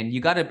Barca fan,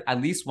 you got to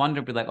at least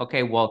wonder, be like,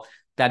 okay, well,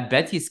 that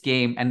Betis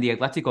game and the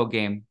Atletico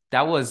game,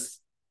 that was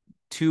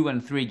 2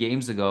 and 3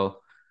 games ago.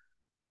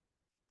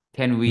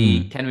 Can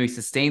we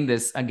sustain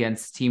this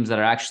against teams that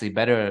are actually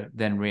better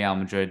than Real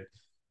Madrid,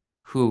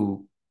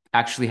 who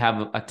actually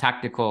have a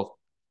tactical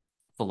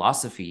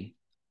philosophy?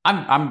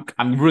 I'm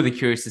really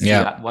curious to see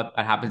what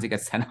happens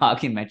against Ten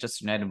Hag in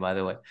Manchester United, by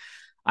the way.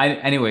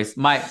 Anyways,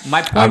 my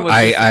point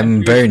was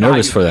I'm very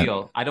nervous for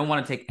that. I don't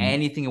want to take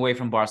anything away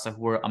from Barca,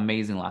 who were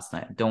amazing last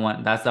night.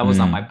 That was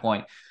not my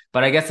point.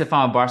 But I guess if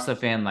I'm a Barca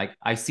fan, like,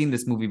 I've seen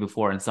this movie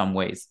before in some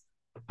ways.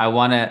 I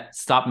want to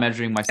stop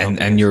measuring myself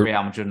against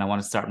Real Madrid, and I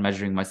want to start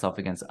measuring myself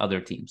against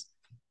other teams.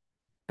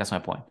 That's my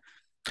point.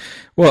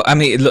 Well, I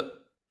mean, look,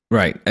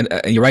 right. And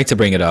you're right to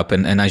bring it up.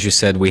 And as you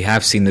said, we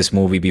have seen this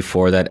movie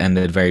before that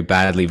ended very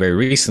badly, very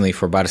recently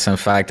for Barca. In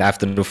fact,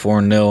 after the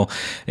 4-0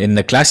 in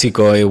the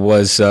Clásico, it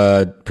was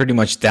pretty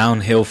much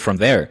downhill from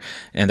there.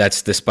 And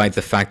that's despite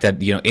the fact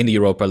that, in the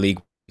Europa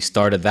League, we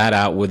started that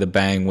out with a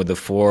bang with the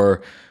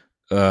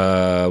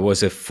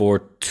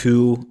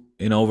 4-2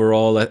 in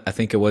overall? I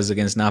think it was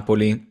against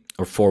Napoli,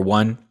 or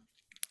 4-1.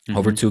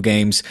 Over 2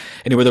 games.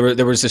 Anyway,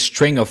 there was a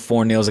string of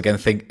 4-0s again. I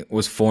think it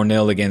was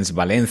 4-0 against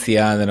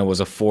Valencia, and then it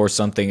was a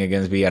 4-something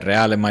against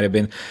Villarreal, it might have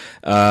been.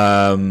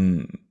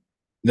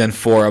 Then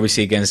 4,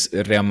 obviously, against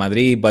Real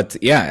Madrid. But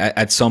yeah,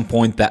 at some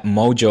point that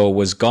mojo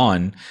was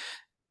gone,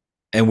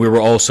 and we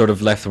were all sort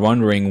of left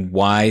wondering,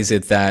 why is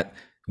it that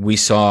we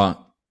saw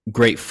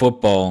great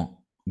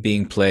football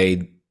being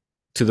played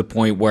to the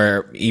point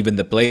where even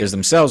the players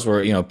themselves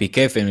were,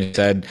 Piqué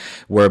said,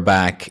 we're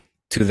back,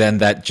 to then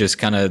that just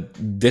kind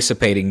of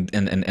dissipating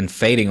and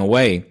fading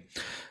away.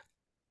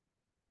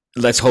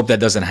 Let's hope that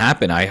doesn't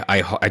happen.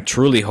 I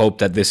truly hope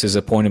that this is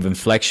a point of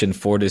inflection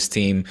for this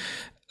team,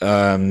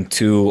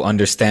 to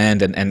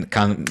understand and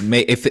kind of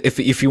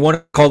if you want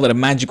to call it a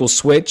magical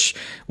switch,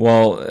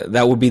 well,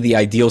 that would be the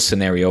ideal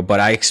scenario. But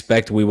I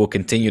expect we will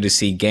continue to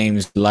see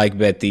games like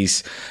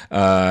Betis,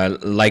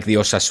 like the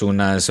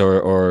Osasunas,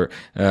 or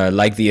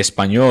like the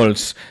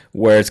Españols,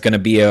 where it's going to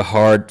be a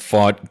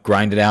hard-fought,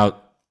 grinded-out,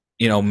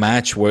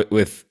 match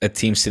with a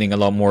team sitting a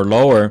lot more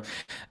lower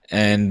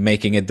and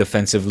making it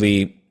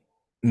defensively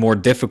more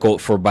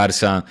difficult for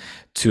Barca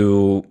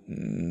to,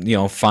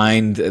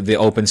 find the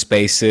open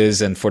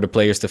spaces and for the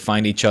players to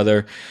find each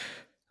other,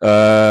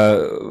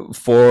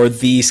 for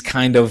these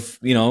kind of,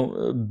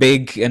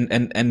 big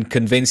and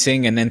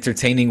convincing and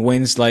entertaining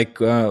wins like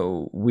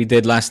we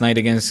did last night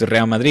against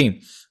Real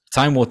Madrid.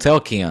 Time will tell,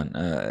 Kiyan.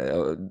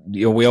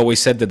 We always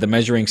said that the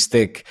measuring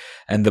stick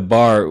and the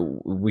bar,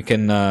 we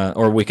can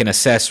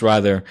assess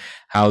rather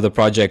how the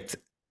project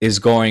is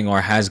going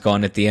or has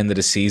gone at the end of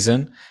the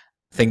season.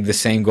 I think the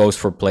same goes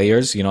for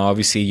players.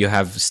 Obviously you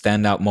have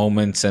standout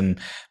moments and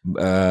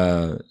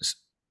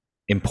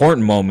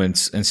important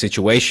moments and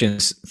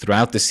situations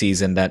throughout the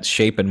season that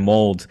shape and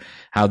mold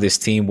how this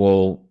team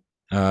will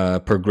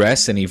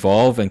progress and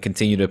evolve and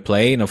continue to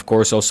play. And of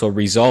course, also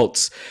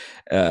results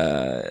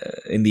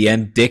in the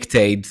end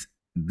dictate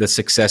the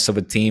success of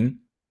a team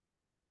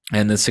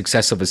and the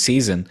success of a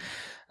season.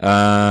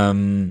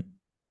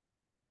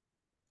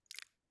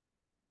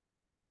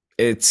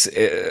 It's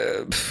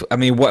I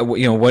mean, what do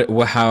you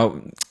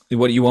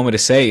want me to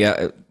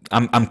say?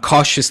 I'm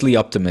cautiously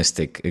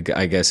optimistic,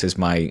 I guess, is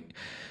my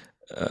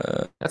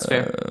that's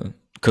fair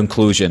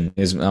conclusion.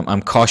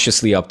 I'm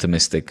cautiously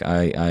optimistic.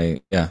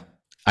 I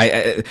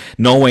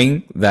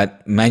knowing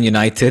that Man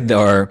United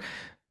are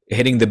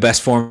hitting the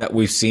best form that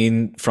we've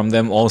seen from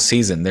them all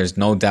season. There's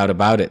no doubt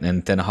about it.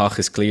 And Ten Hag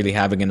is clearly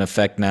having an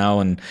effect now.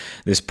 And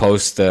this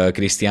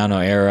post-Cristiano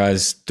era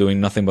is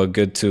doing nothing but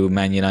good to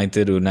Man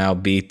United, who now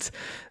beat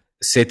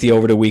City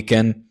over the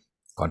weekend.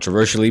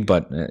 Controversially,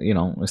 but,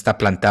 está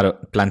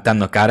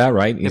plantando cara,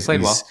 right? They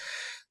played well.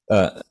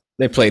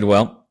 They played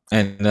well.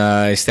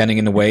 And standing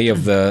in the way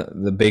of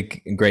the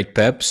big, great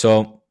Pep.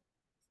 So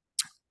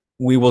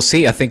we will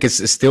see. I think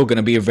it's still going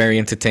to be a very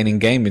entertaining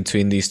game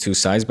between these two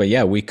sides. But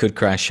yeah, we could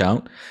crash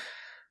out.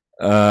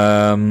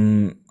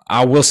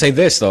 I will say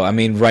this, though. I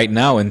mean, right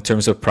now, in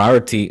terms of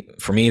priority,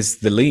 for me, it's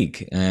the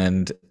league.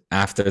 And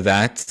after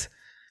that,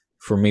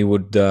 for me,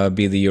 would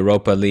be the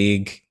Europa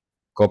League,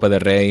 Copa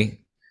del Rey.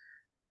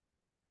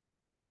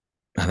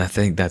 And I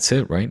think that's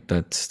it, right?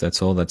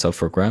 That's all that's up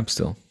for grabs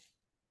still.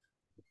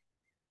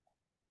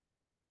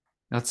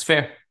 That's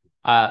fair.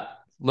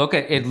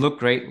 It looked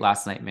great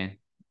last night, man.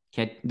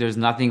 There's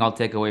nothing I'll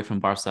take away from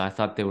Barca. I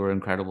thought they were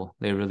incredible.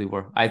 They really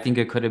were. I think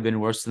it could have been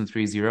worse than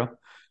 3-0.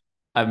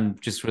 I'm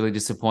just really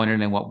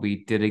disappointed in what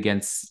we did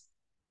against.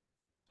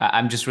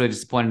 I'm just really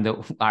disappointed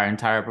in our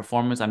entire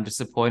performance. I'm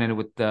disappointed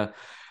with the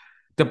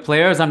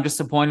players. I'm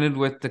disappointed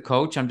with the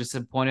coach. I'm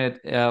disappointed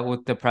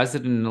with the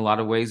president in a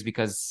lot of ways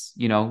because,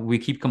 we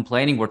keep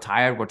complaining. We're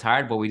tired,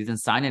 but we didn't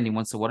sign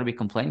anyone. So what are we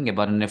complaining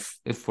about? And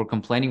if we're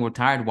complaining we're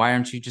tired, why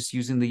aren't you just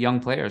using the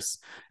young players?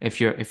 If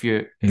you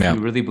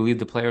really believe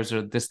the players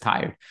are this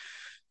tired.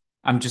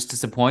 I'm just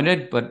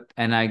disappointed,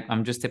 and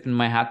I'm just tipping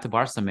my hat to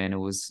Barca, man. It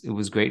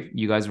was great.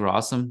 You guys were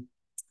awesome.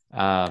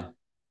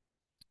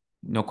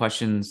 No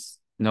questions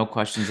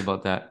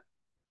about that.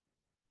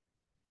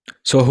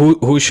 So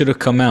who should have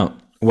come out?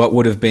 What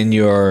would have been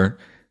your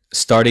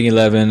starting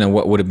 11 and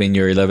what would have been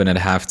your 11 at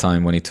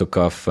halftime when he took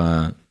off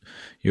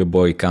your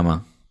boy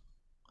Kama?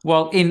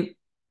 Well,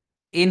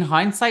 in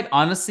hindsight,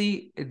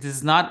 honestly, it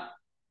is not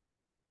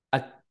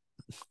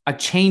a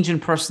change in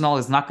personnel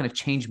is not going to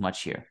change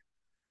much here.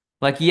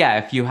 Like, yeah,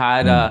 if you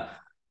had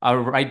a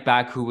right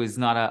back who is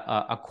not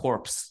a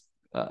corpse,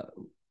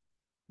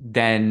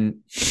 then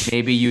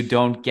maybe you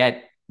don't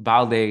get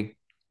Balde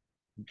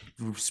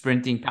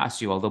sprinting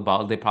past you, although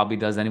Balde probably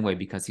does anyway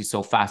because he's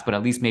so fast. But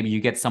at least maybe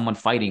you get someone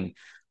fighting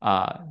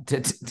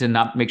to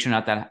not make sure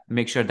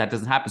that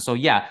doesn't happen. So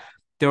yeah,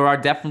 there are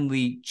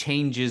definitely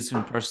changes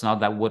in personnel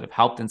that would have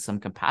helped in some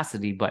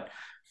capacity. But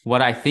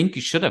what I think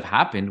should have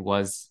happened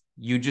was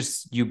you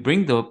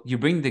bring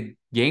the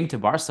game to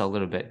Barca a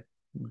little bit.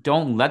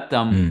 Don't let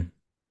them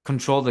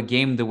control the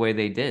game the way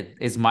they did.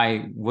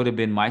 Would have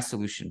been my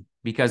solution.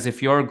 Because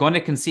if you're going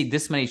to concede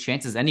this many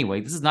chances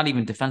anyway, this is not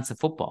even defensive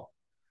football.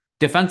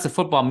 Defensive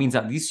football means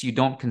at least you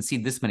don't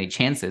concede this many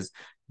chances.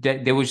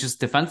 There was just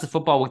defensive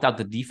football without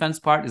the defense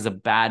part is a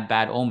bad,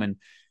 bad omen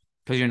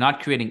because you're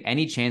not creating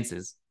any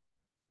chances.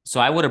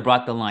 So I would have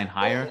brought the line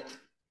higher.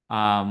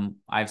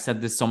 I've said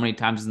this so many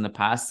times in the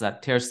past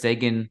that Ter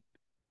Stegen,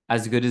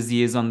 as good as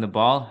he is on the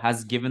ball,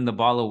 has given the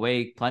ball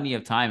away plenty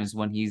of times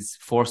when he's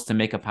forced to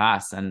make a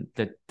pass and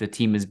the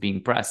team is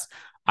being pressed.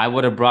 I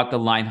would have brought the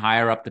line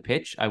higher up the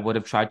pitch. I would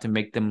have tried to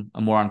make them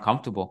more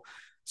uncomfortable.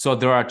 So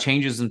there are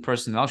changes in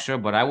personnel, sure,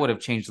 but I would have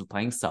changed the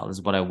playing style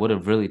is what I would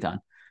have really done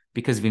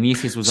because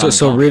Vinicius was on.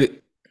 So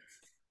really,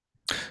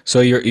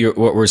 so you're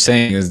what we're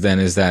saying is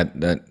that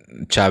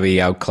Xavi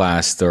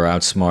outclassed or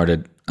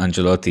outsmarted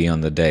Ancelotti on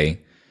the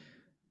day.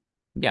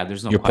 Yeah,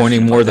 there's no. You're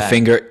pointing more the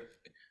finger.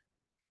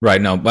 Right,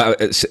 no,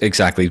 but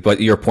exactly. But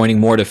you're pointing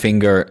more the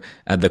finger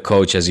at the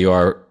coach as you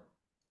are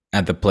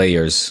at the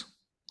players.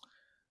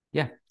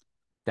 Yeah,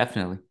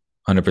 definitely.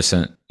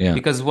 100%. Yeah.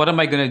 Because what am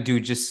I going to do?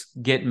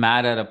 Just get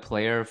mad at a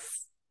player?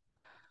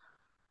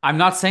 I'm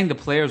not saying the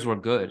players were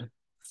good.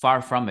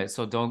 Far from it.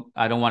 So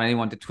I don't want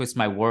anyone to twist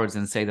my words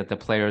and say that the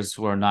players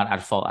were not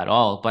at fault at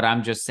all. But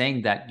I'm just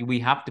saying that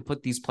we have to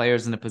put these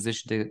players in a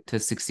position to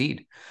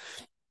succeed.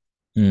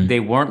 They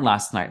weren't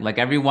last night. Like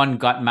everyone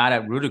got mad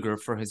at Rudiger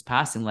for his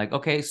passing. Like,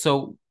 okay,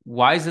 so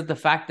why is it the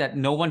fact that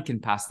no one can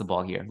pass the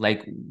ball here?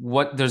 Like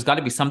there's got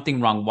to be something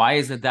wrong. Why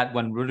is it that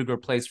when Rudiger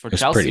plays for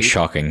Chelsea? It's pretty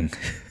shocking.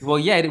 Well,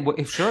 yeah,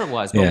 sure it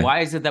was. But why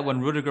is it that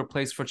when Rudiger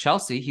plays for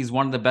Chelsea, he's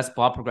one of the best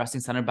ball progressing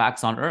center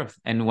backs on earth?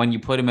 And when you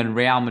put him in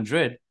Real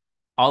Madrid,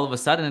 all of a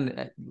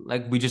sudden,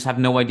 like we just have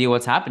no idea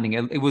what's happening.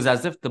 It was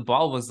as if the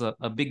ball was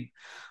a big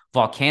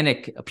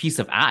volcanic piece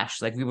of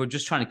ash. Like we were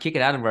just trying to kick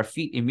it out of our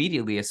feet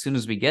immediately as soon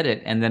as we get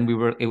it. And then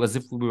it was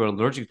as if we were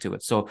allergic to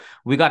it. So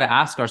we got to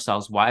ask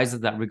ourselves, why is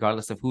it that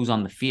regardless of who's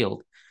on the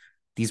field,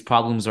 these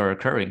problems are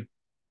occurring?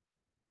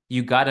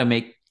 You got to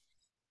make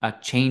a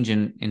change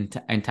in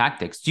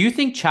tactics. Do you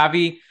think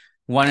Xavi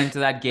went into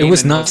that game? It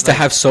was nice to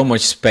have so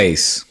much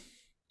space.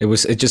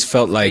 It just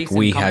felt like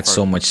we had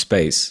so much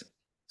space.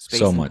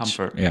 So much.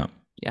 Comfort. Yeah.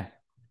 Yeah.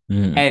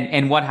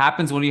 And what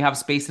happens when you have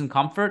space and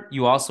comfort?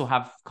 You also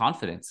have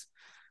confidence.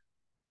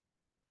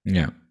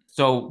 Yeah.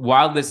 So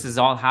while this is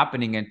all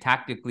happening and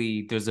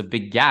tactically there's a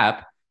big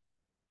gap,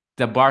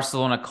 the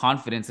Barcelona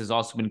confidence is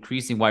also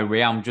increasing while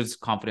Real Madrid's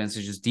confidence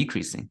is just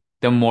decreasing.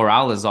 The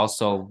morale is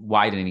also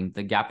widening.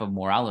 The gap of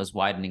morale is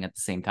widening at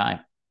the same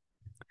time.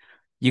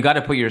 You got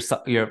to put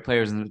your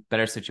players in a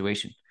better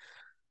situation.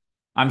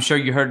 I'm sure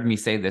you heard me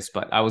say this,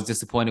 but I was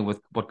disappointed with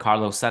what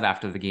Carlos said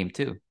after the game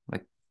too.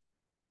 Like,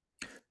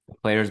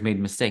 players made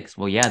mistakes.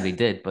 Well, yeah, they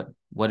did. But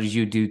what did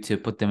you do to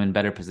put them in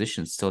better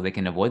positions so they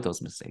can avoid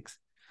those mistakes?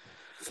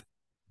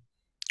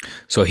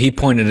 So he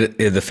pointed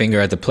the finger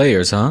at the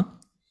players, huh?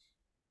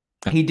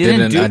 He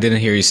didn't. I didn't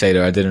hear you say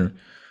that. I didn't.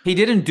 He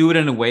didn't do it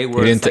in a way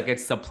where it's like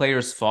it's the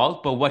player's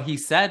fault. But what he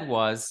said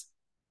was,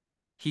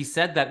 he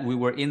said that we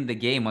were in the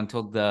game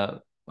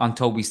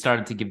until we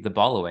started to give the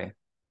ball away,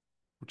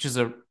 which is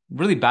a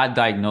really bad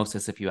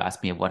diagnosis if you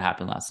ask me of what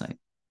happened last night.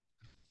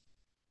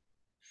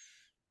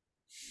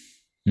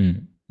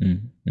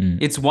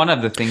 It's one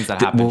of the things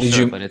that happened,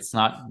 sure, but it's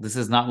not. This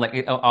is not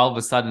like all of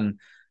a sudden,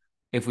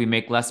 if we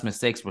make less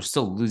mistakes, we're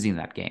still losing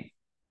that game.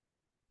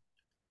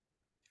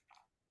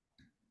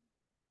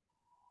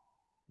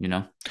 you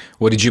know.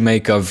 What did you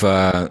make of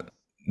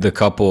the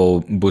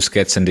couple,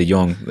 Busquets and De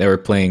Jong? They were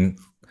playing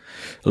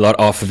a lot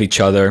off of each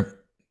other.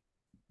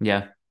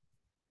 Yeah.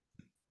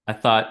 I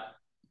thought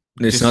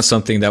it's not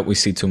something that we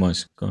see too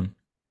much. Go on.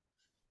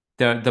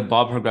 The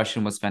ball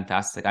progression was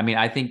fantastic. I mean,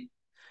 I think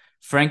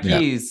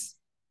Frankie is,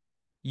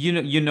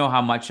 you know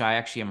how much I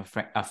actually am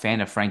a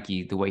fan of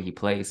Frankie, the way he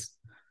plays.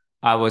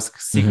 I was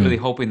secretly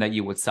hoping that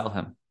you would sell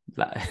him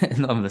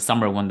in the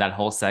summer when that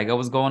whole saga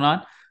was going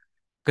on,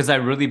 because I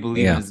really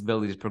believe in his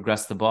ability to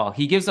progress the ball.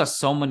 He gives us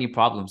so many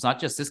problems, not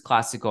just this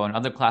Clásico and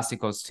other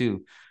Clásicos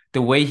too.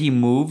 The way he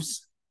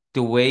moves,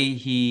 the way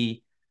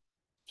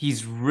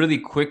he's really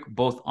quick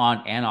both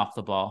on and off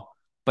the ball.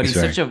 But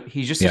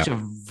he's just such a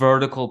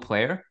vertical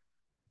player.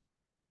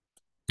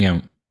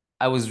 Yeah.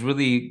 I was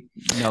really,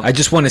 I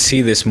just want to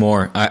see this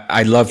more.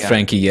 I loved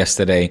Frankie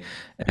yesterday,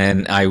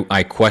 and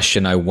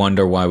I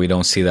wonder why we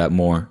don't see that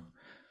more.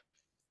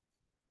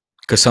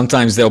 Because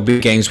sometimes there'll be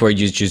games where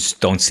you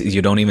just don't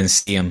even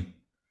see him.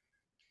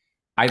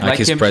 Like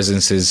his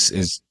presence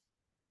is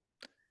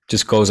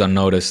just goes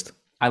unnoticed.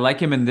 I like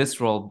him in this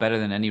role better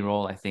than any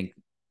role, I think.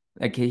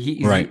 Like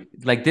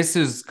this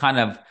is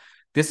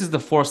the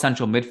 4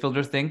 central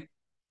midfielder thing.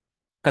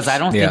 Because I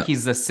don't think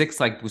he's the 6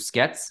 like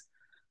Busquets.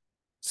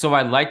 So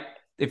I like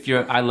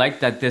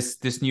that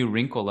this new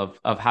wrinkle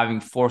of having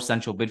 4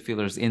 central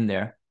midfielders in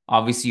there.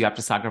 Obviously, you have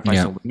to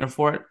sacrifice a winger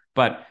for it,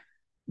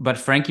 but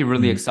Frankie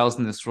really excels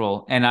in this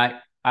role. And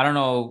I don't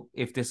know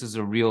if this is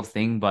a real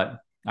thing, but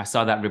I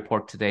saw that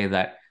report today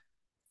that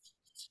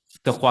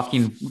the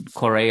Joaquin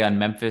Correa and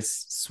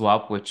Memphis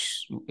swap,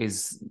 which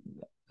is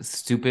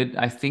stupid,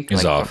 I think,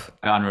 is off.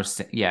 I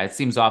understand. Yeah, it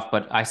seems off.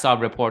 But I saw a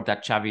report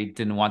that Xavi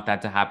didn't want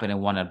that to happen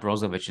and wanted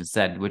Brozovic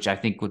instead, which I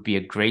think would be a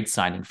great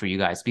signing for you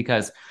guys,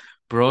 because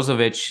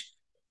Brozovic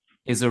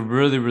is a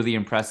really, really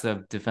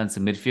impressive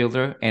defensive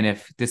midfielder. And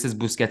if this is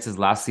Busquets'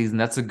 last season,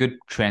 that's a good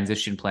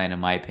transition plan, in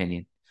my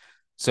opinion.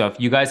 So if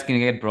you guys can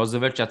get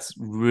Brozovic, that's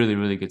really,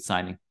 really good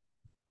signing.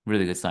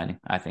 Really good signing,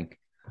 I think.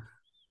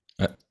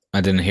 I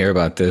didn't hear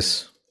about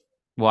this.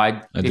 Well,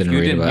 I didn't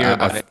hear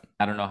about it.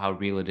 I don't know how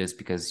real it is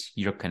because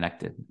you're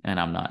connected and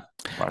I'm not.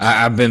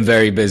 I've been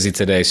very busy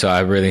today, so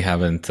I really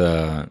haven't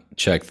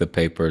checked the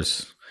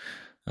papers.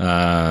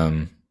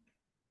 Because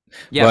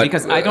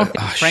I don't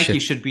think Frankie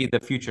should be the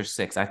future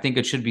 6. I think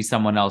it should be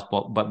someone else,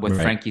 but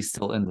with Frankie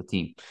still in the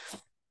team.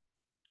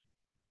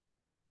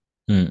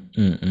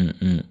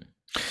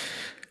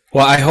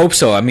 Well, I hope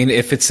so. I mean,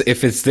 if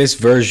it's this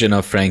version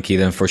of Frankie,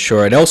 then for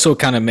sure. It also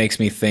kind of makes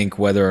me think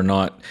whether or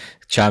not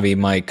Xavi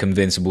might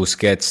convince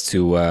Busquets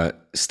to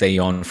stay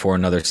on for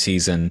another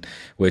season,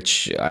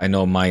 which I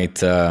know might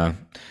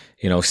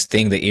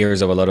sting the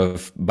ears of a lot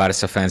of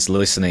Barca fans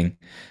listening.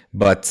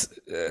 But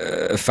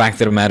the fact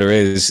of the matter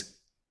is,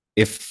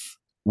 if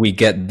we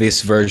get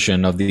this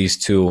version of these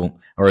 2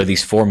 or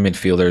these 4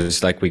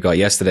 midfielders like we got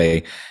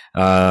yesterday,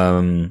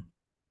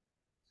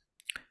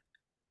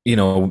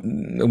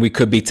 we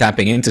could be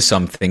tapping into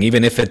something,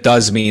 even if it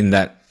does mean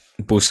that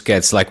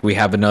Busquets, like we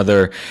have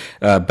another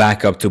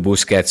backup to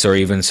Busquets, or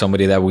even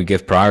somebody that we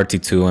give priority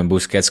to, and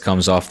Busquets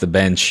comes off the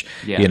bench,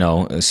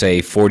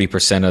 say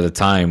 40% of the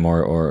time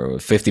or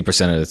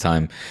 50% of the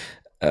time.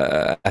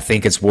 I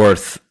think it's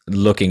worth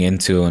looking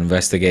into,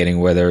 investigating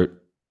whether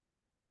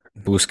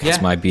Busquets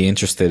might be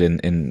interested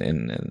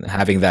in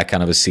having that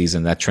kind of a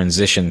season, that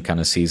transition kind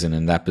of season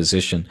in that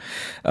position.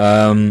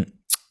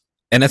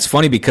 And that's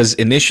funny because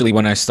initially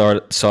when I saw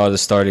the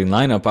starting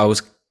lineup, I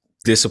was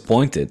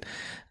disappointed.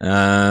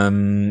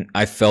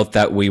 I felt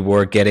that we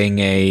were getting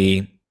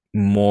a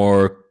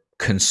more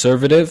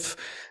conservative,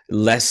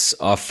 less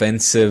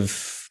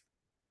offensive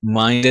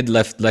minded,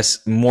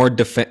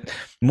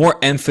 more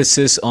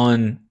emphasis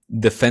on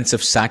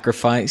defensive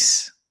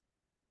sacrifice.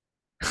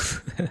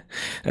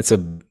 That's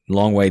a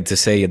long way to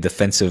say a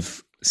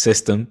defensive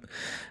system.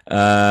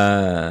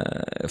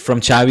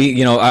 From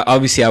Xavi,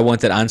 obviously I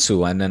wanted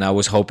Ansu, and then I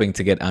was hoping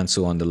to get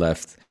Ansu on the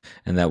left,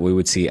 and that we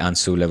would see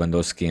Ansu,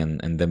 Lewandowski,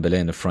 and Dembélé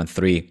in the front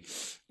 3.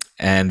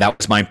 And that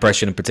was my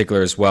impression in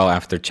particular as well,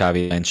 after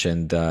Xavi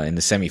mentioned in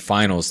the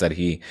semifinals that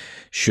he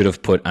should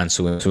have put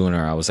Ansu in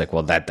sooner. I was like,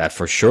 well, that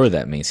for sure,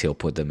 that means he'll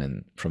put them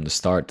in from the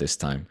start this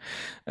time.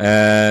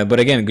 But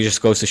again, it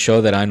just goes to show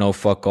that I know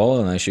fuck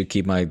all, and I should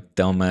keep my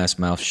dumb ass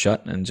mouth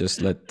shut and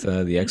just let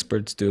the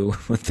experts do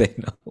what they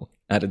know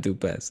how to do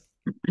best.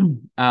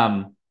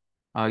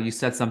 You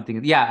said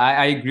something. Yeah,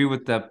 I agree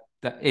with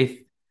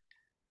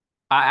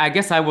I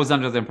guess I was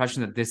under the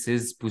impression that this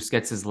is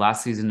Busquets'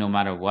 last season, no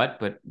matter what.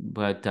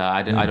 But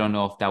I don't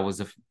know if that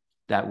was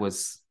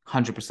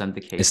 100%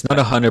 the case. It's not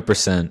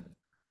 100%.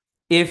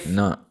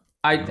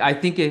 I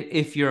think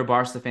if you're a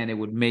Barca fan, it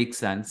would make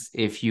sense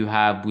if you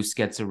have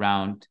Busquets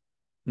around,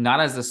 not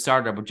as a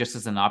starter, but just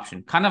as an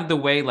option. Kind of the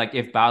way, like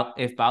if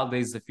Balde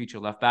is the future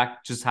left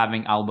back, just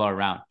having Alba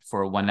around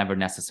for whenever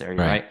necessary,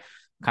 right?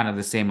 Kind of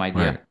the same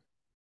idea. Right.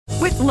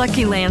 With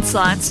Lucky Land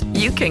Slots,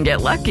 you can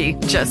get lucky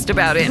just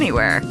about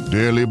anywhere.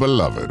 Dearly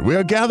beloved, we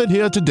are gathered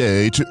here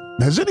today to...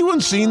 Has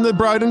anyone seen the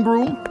bride and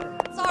groom?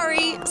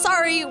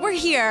 Sorry, we're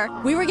here.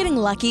 We were getting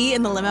lucky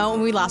in the limo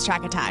and we lost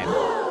track of time.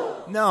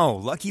 No,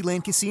 Lucky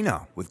Land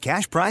Casino, with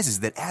cash prizes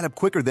that add up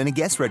quicker than a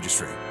guest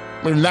registry.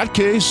 In that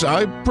case,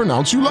 I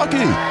pronounce you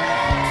lucky.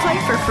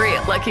 Play for free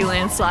at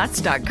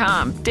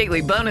LuckyLandSlots.com.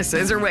 Daily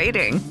bonuses are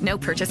waiting. No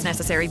purchase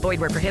necessary. Void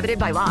where prohibited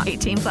by law.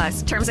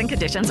 18+. Terms and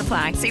conditions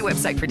apply. See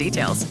website for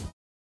details.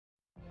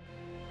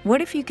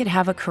 What if you could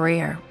have a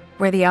career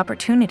where the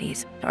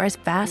opportunities are as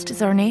vast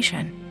as our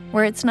nation,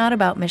 where it's not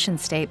about mission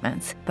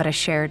statements, but a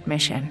shared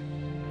mission?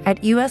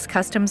 At U.S.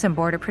 Customs and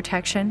Border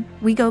Protection,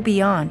 we go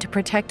beyond to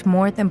protect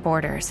more than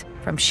borders.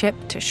 From ship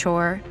to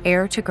shore,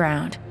 air to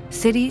ground,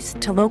 cities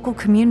to local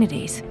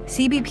communities,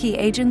 CBP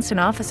agents and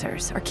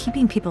officers are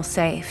keeping people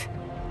safe.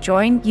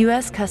 Join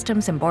U.S.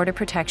 Customs and Border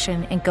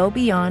Protection and go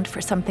beyond for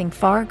something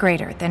far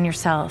greater than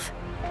yourself.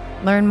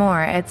 Learn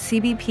more at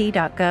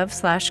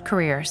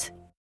cbp.gov/careers.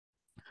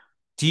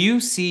 Do you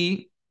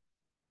see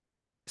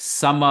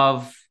some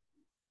of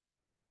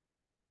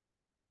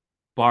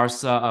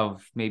Barca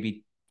of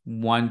maybe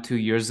 1-2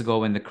 years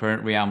ago in the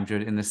current Real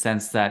Madrid, in the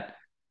sense that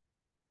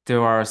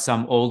there are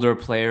some older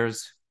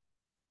players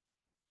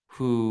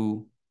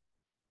who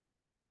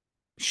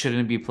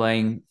shouldn't be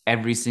playing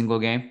every single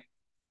game?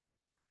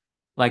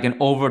 Like an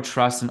over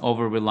trust and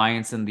over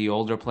reliance in the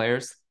older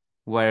players,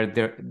 where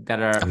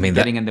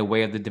getting in the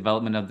way of the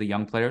development of the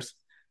young players?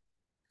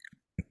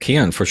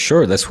 Kian, for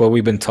sure. That's what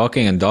we've been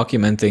talking and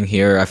documenting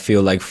here, I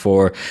feel like,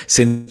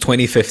 since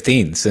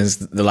 2015, since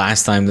the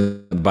last time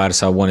the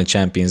Barca won a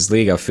Champions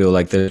League. I feel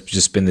like there's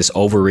just been this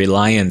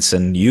over-reliance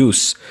and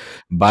use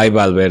by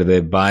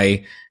Valverde,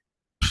 by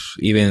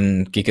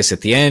even Quique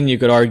Setién, you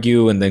could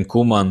argue, and then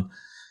Koeman,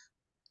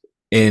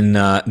 in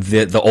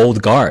the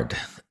old guard,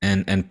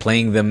 and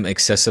playing them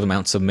excessive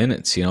amounts of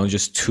minutes,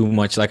 just too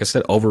much, like I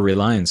said,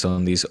 over-reliance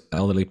on these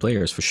elderly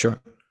players, for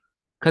sure.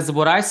 Because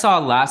what I saw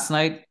last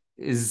night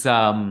is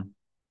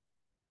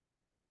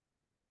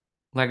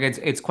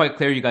it's quite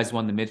clear you guys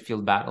won the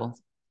midfield battle.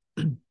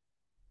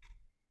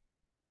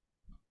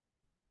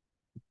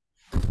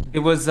 It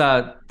was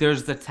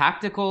there's the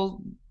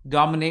tactical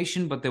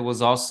domination, but there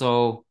was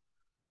also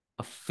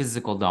a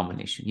physical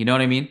domination. You know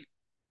what I mean?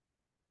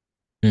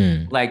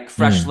 Like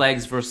fresh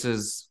legs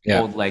versus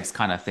old legs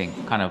kind of thing,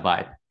 kind of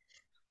vibe.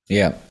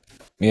 Yeah.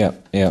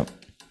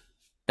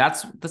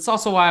 That's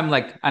also why I'm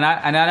like, and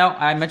I know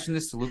I mentioned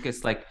this to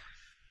Lucas, like,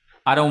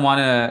 I don't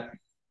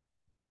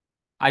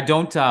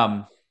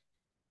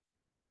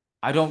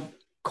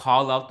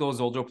call out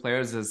those older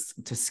players as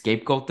to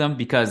scapegoat them,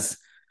 because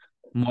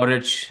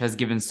Modric has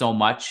given so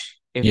much.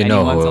 If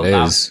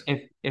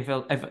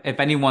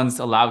anyone's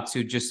allowed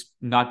to just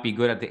not be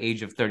good at the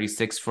age of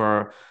 36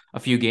 for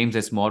a few games,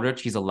 it's Modric.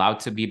 He's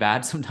allowed to be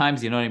bad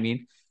sometimes. You know what I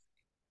mean?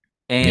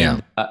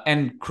 And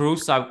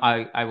Kroos,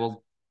 I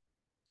will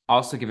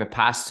also give a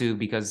pass to,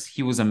 because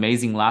he was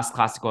amazing last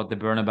Clasico at the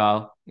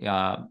Bernabeu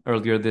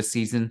earlier this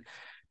season,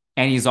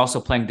 and he's also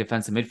playing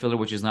defensive midfielder,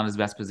 which is not his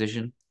best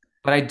position.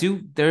 But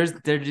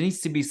there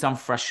needs to be some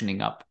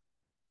freshening up,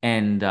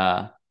 and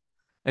like,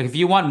 if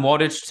you want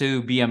Modric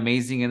to be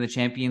amazing in the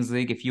Champions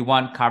League, if you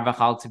want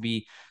Carvajal to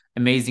be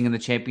amazing in the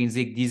Champions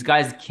League, these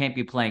guys can't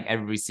be playing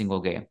every single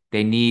game.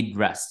 They need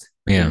rest.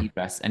 Yeah. They need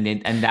rest, and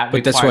that.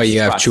 But that's why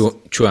you have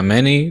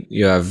Tchouaméni,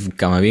 you have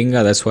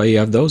Camavinga. That's why you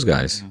have those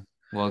guys.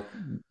 Well,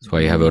 that's why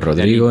you have a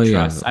Rodrigo.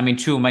 I mean,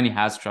 Tchouaméni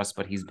has trust,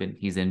 but he's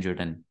injured,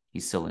 and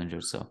he's still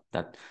injured. So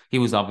that he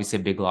was obviously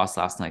a big loss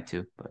last night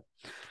too. But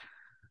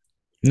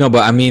no,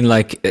 but I mean,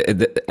 like,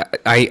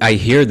 I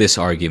hear this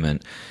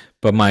argument,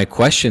 but my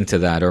question to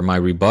that, or my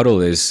rebuttal,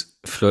 is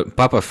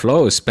Papa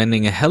Flo is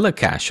spending a hella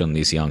cash on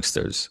these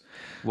youngsters.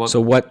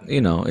 So what,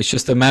 it's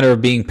just a matter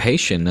of being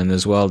patient, and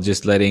as well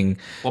just letting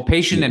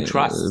patient and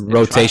trust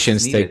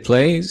rotations take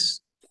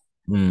place.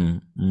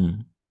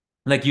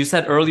 Like you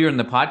said earlier in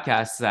the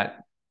podcast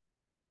that,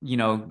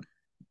 you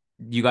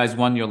guys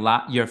won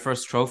your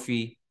first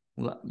trophy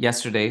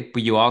yesterday,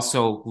 but you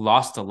also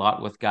lost a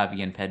lot with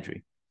Gavi and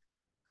Pedri.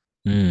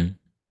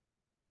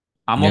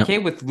 I'm okay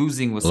with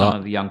losing with some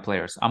of the young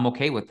players. I'm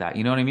okay with that.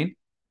 You know what I mean?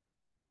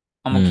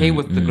 I'm okay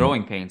with the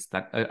growing pains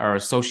that are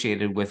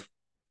associated with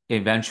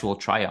eventual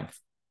triumph.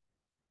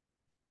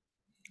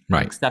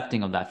 Right.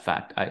 Accepting of that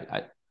fact.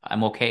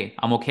 I'm okay.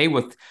 I'm okay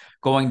with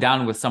going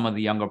down with some of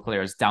the younger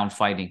players, down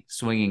fighting,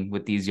 swinging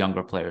with these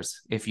younger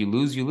players. If you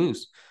lose, you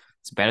lose.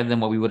 It's better than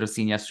what we would have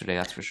seen yesterday,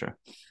 that's for sure.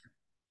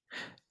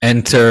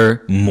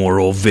 Enter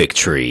moral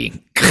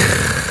victory.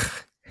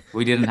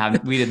 We did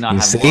not have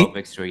moral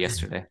victory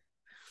yesterday.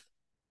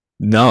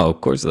 No, of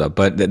course not.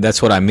 But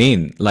that's what I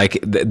mean. Like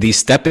these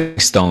stepping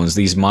stones,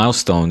 these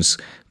milestones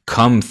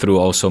come through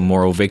also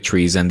moral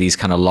victories and these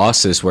kind of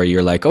losses where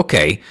you're like,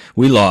 okay,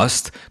 we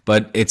lost,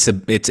 but it's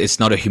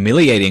not a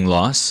humiliating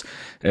loss.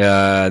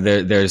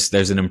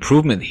 There's an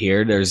improvement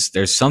here.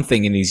 There's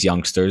something in these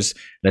youngsters.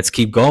 Let's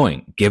keep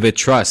going. Give it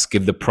trust.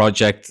 Give the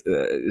project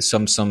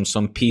some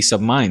peace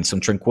of mind, some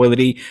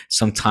tranquility,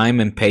 some time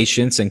and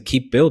patience, and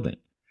keep building.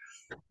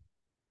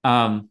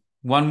 One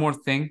more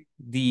thing,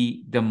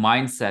 the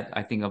mindset,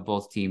 I think, of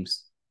both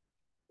teams.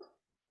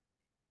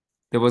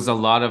 there was a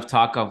lot of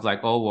talk of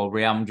like, oh, well,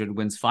 Real Madrid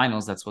wins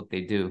finals. That's what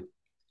they do.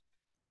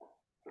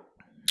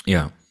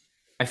 Yeah.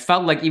 I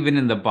felt like even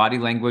in the body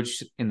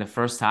language in the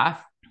first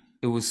half,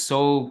 it was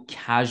so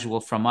casual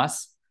from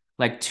us,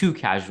 like too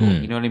casual.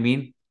 You know what I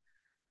mean?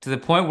 To the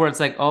point where it's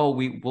like, oh,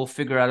 we'll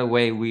figure out a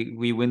way.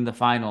 We win the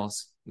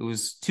finals. It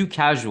was too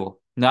casual.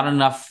 Not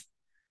enough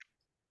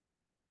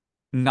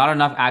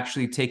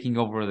actually taking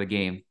over the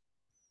game.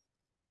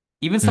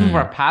 Even some of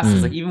our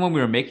passes, like even when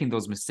we were making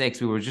those mistakes,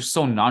 we were just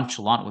so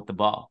nonchalant with the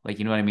ball. Like,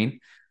 you know what I mean?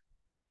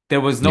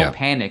 There was no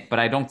panic, but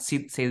I don't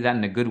say that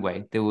in a good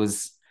way. There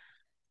was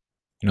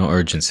no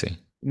urgency.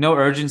 No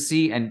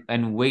urgency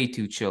and way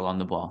too chill on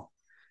the ball.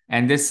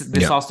 And this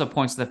also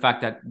points to the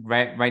fact that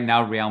right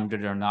now Real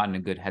Madrid are not in a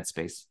good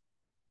headspace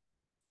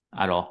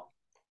at all.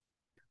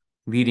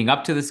 Leading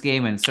up to this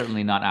game and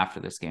certainly not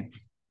after this game.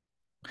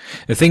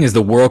 The thing is,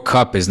 the World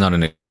Cup is not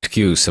an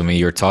excuse. I mean,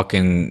 you're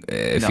talking,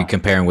 if you're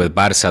comparing with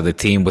Barca, the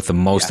team with the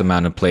most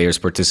amount of players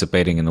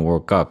participating in the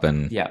World Cup,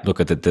 and look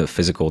at the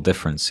physical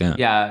difference. Yeah.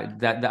 Yeah,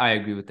 that I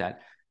agree with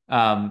that.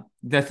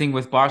 The thing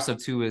with Barca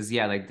too is,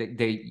 like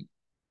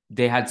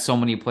they had so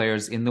many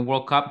players in the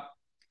World Cup.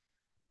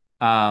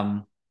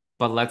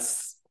 But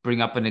let's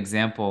bring up an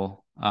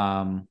example.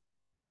 Well,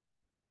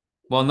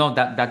 no,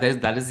 that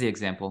is the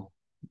example.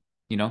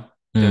 You know,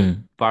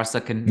 the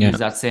Barca can use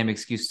that same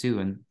excuse too,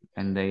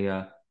 and they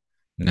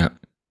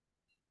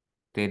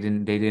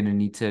didn't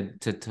need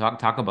to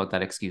talk about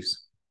that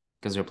excuse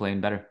because they're playing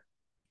better.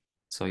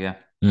 So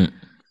Well,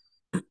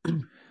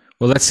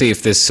 let's see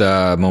if this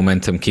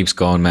momentum keeps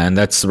going, man.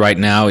 That's right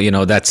now.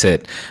 That's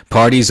it.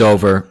 Party's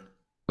over.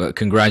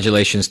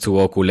 Congratulations to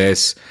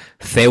Oculés.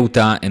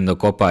 Ceuta in the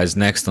Copa is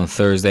next on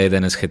Thursday.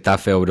 Then it's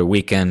Getafe over the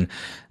weekend.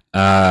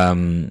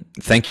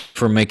 Thank you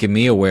for making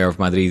me aware of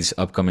Madrid's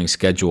upcoming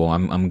schedule.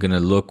 I'm gonna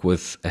look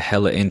with a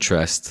hella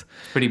interest.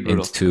 Pretty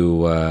brutal.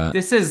 Into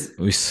this is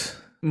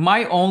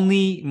my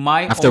only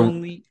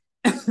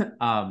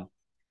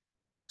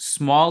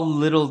small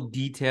little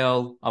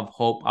detail of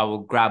hope I will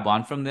grab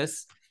on from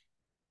this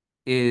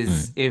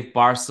is if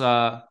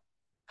Barca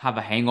have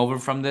a hangover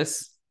from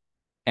this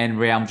and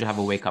Real Madrid have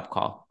a wake up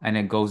call and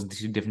it goes in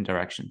two different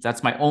directions.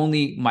 That's my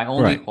only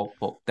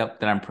hope that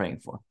I'm praying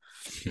for.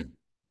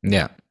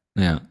 Yeah.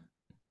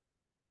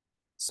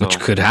 So, which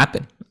could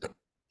happen.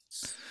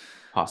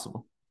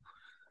 Possible.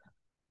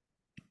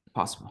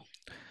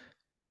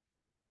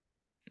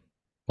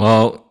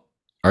 Well,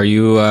 are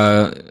you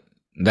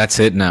that's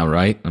it now,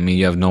 right? I mean,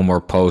 you have no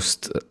more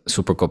post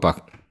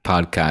Supercopa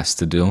podcast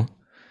to do.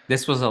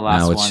 This was the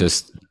last now one.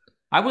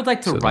 I would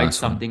like to write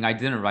something. One. I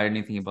didn't write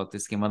anything about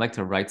this game. I'd like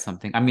to write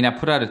something. I mean, I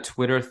put out a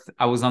Twitter.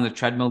 I was on the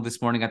treadmill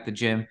this morning at the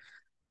gym,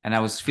 and I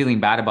was feeling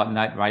bad about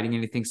not writing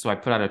anything. So I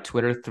put out a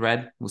Twitter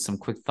thread with some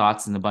quick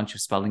thoughts and a bunch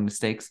of spelling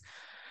mistakes.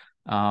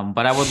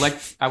 But I would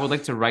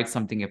like to write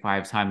something if I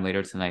have time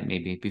later tonight,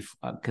 maybe,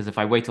 because if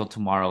I wait till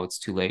tomorrow, it's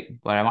too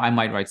late. But I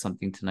might write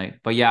something tonight.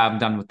 But yeah, I'm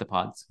done with the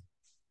pods.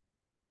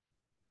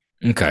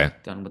 Okay.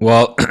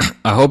 Well,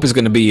 I hope it's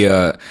going to be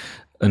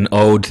an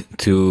ode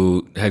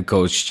to head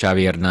coach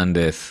Xavi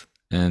Hernandez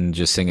and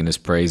just singing his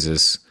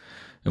praises.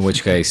 In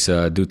which case,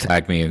 do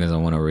tag me because I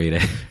want to read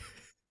it.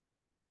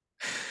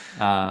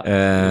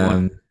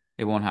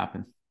 It won't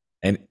happen.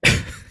 And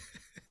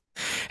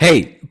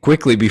hey,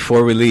 quickly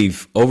before we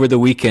leave, over the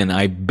weekend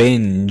I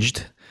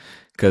binged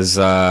because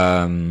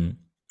on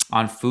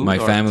food, my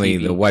family,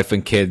 the wife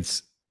and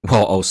kids.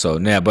 Well, also,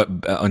 but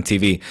on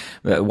TV,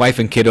 wife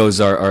and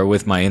kiddos are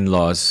with my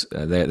in-laws.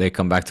 They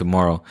come back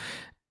tomorrow,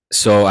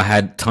 so I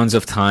had tons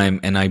of time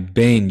and I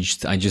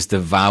binged. I just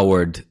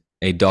devoured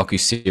a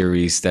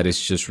docuseries that is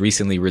just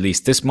recently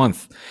released this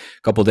month,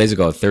 a couple of days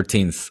ago,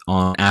 13th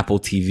on Apple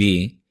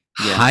TV.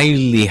 Yeah.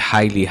 Highly,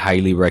 highly,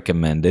 highly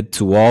recommended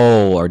to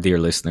all our dear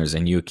listeners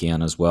and you,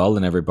 Kian, as well,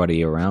 and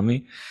everybody around me.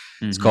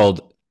 Mm-hmm. It's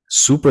called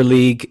Super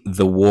League: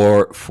 The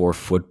War for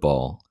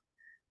Football.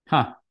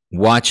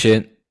 Watch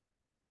it.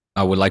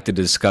 I would like to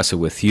discuss it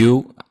with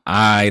you.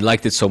 I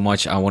liked it so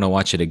much, I want to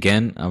watch it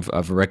again.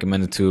 I've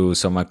recommended to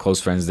some of my close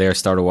friends there,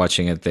 started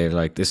watching it. They're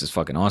like, this is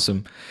fucking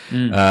awesome.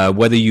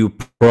 Whether you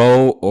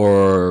pro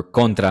or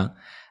contra,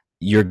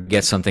 you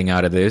get something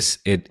out of this.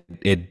 It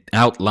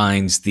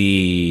outlines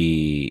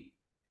the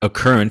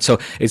occurrence. So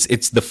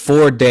it's the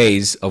 4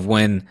 days of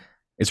when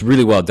it's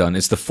really well done.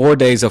 It's the 4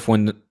 days of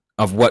when the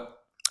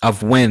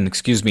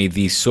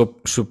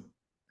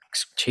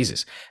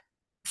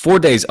 4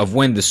 days of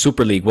when the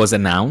Super League was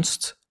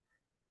announced.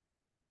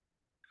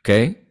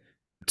 Okay,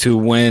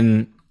 to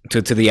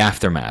the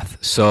aftermath.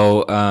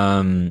 So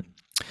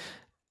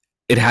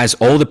it has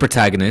all the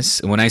protagonists.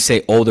 And when I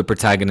say all the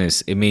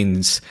protagonists, it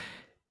means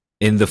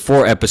in the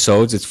 4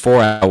 episodes, it's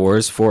 4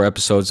 hours, 4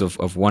 episodes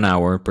of 1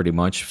 hour, pretty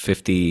much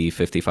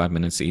 55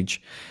 minutes each.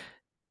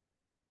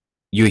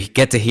 You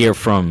get to hear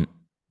from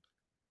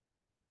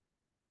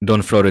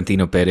Don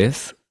Florentino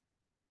Perez,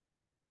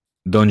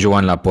 Don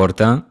Joan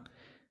Laporta,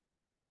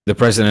 the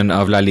president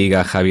of La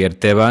Liga, Javier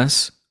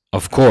Tebas,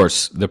 of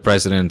course, the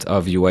president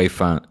of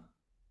UEFA,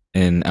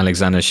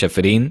 Alexander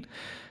Ceferin,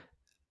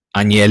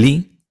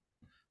 Agnelli,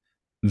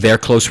 their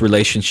close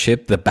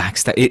relationship, the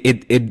backstab.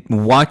 It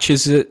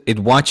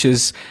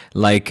watches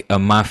like a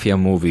mafia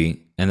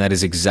movie, and that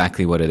is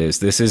exactly what it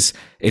is.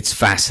 It's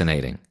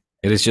fascinating.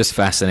 It is just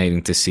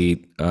fascinating to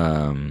see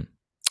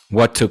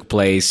what took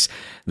place,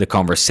 the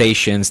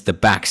conversations, the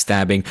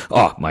backstabbing.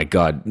 Oh my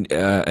God,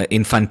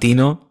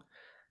 Infantino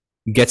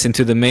gets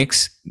into the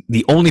mix.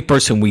 The only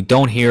person we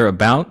don't hear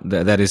about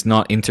that is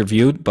not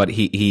interviewed, but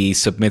he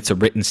submits a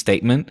written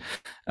statement.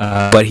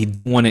 But he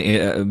didn't want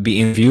to be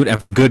interviewed, and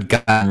for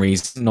good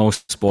reason. No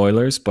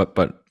spoilers,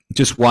 but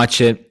just watch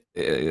it.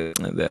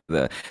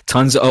 The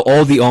tons of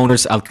all the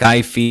owners, Al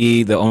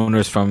Khaifi, the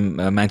owners from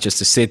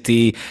Manchester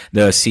City,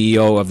 the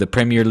CEO of the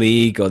Premier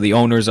League, or the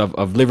owners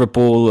of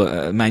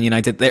Liverpool, Man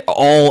United, they're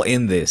all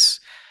in this,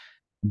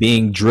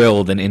 being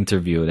drilled and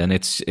interviewed, and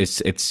it's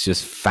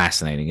just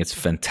fascinating. It's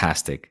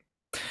fantastic.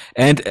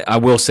 And I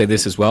will say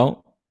this as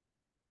well,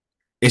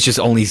 it's just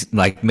only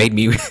like made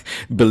me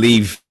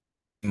believe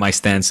my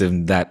stance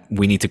in that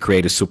we need to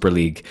create a super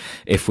league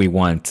if we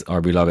want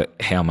our beloved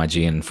Real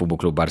Madrid and Football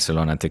Club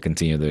Barcelona to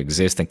continue to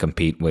exist and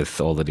compete with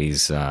all of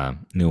these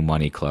new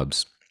money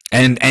clubs.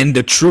 And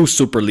the true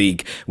Super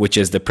League, which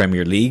is the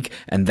Premier League,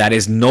 and that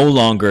is no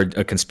longer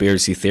a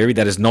conspiracy theory.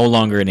 That is no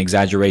longer an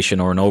exaggeration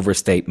or an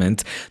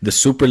overstatement. The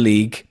Super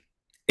League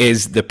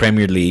is the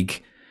Premier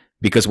League,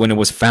 because when it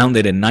was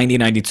founded in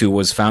 1992, it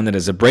was founded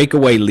as a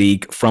breakaway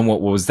league from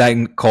what was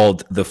then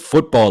called the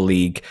Football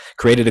League,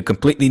 created a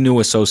completely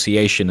new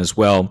association as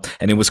well,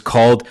 and it was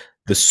called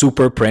the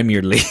Super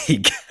Premier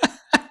League.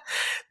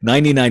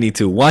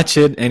 1992. Watch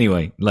it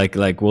anyway.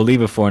 Like we'll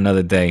leave it for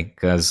another day,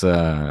 because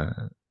I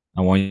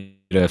want you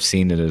to have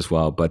seen it as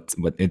well, but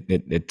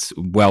it's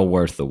well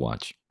worth the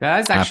watch. That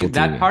is actually,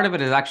 that part of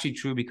it is actually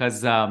true,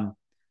 because I'm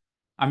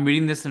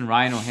reading this in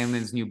Ryan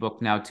O'Hanlon's new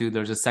book now too.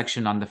 There's a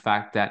section on the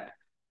fact that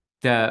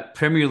the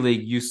Premier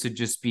League used to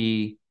just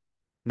be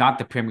not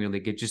the Premier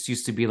League. It just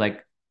used to be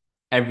like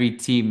every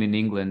team in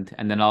England.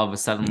 And then all of a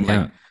sudden,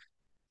 like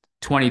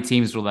 20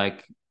 teams were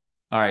like,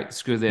 all right,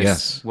 screw this.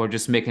 Yes. We're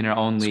just making our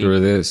own league. Screw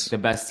this. The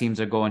best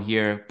teams are going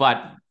here,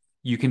 but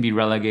you can be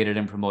relegated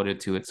and promoted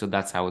to it. So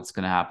that's how it's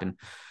going to happen.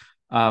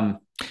 And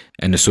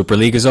the Super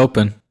League is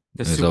open.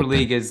 The Super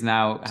League is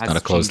now has not a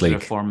closed league their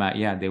format.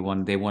 Yeah, they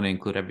want to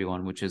include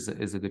everyone, which is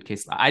a good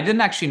case. I didn't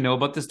actually know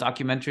about this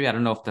documentary. I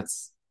don't know if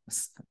that's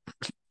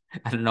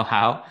I don't know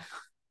how,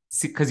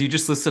 because you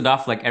just listed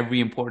off like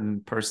every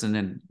important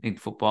person in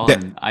football,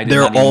 and I did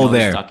not even know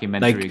this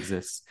documentary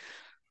exists.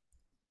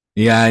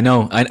 Yeah, I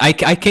know.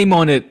 I came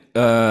on it.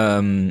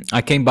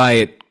 I came by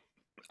it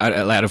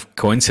out of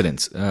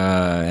coincidence,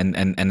 and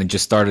it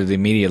just started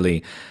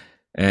immediately.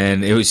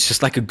 And it was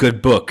just like a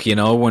good book, you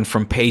know, when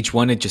from page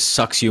one it just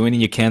sucks you in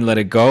and you can't let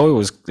it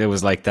go. It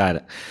was like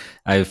that.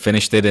 I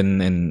finished it in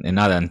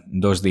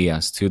dos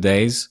días, 2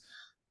 days.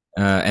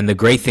 And the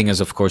great thing is,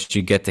 of course,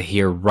 you get to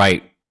hear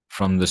right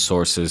from the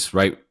sources,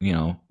 right, you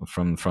know,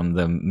 from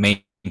the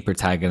main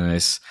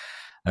protagonists.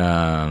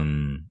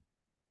 You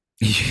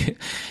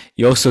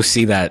also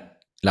see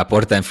that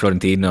Laporta and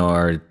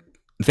Florentino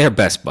they're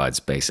best buds,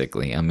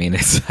 basically. I mean,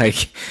 it's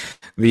like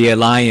the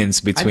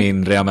alliance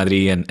between Real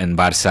Madrid and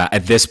Barça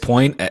at this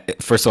point.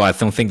 First of all, I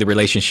don't think the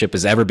relationship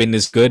has ever been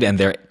this good, and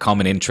their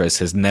common interest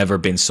has never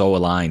been so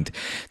aligned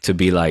to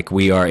be like,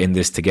 we are in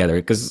this together,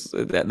 because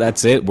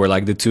that's it. We're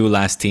like the two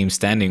last teams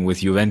standing, with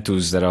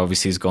Juventus that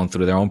obviously is going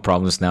through their own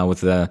problems now with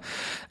the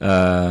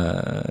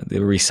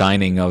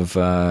re-signing of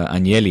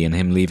Agnelli and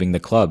him leaving the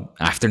club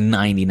after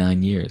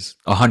 99 years.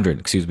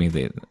 100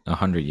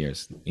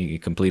 years. He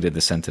completed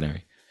the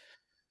centenary.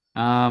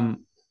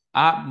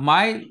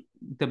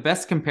 The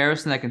best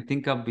comparison I can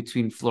think of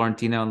between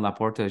Florentino and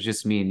Laporta is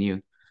just me and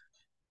you.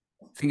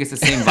 I think it's the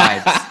same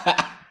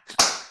vibes.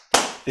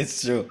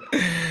 It's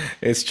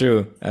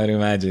true. I'd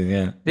imagine.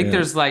 Yeah. I think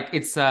there's like,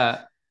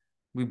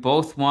 we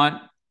both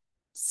want,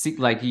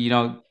 like, you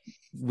know,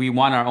 we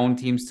want our own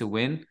teams to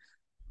win,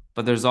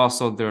 but there's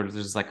also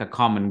there's like a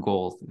common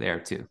goal there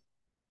too.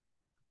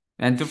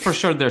 And for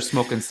sure, they're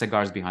smoking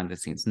cigars behind the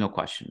scenes. No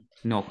question.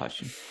 No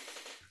question.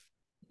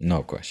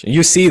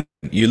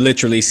 You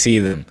literally see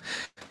them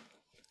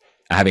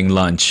having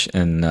lunch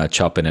and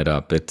chopping it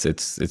up.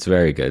 It's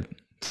very good.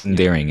 It's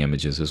endearing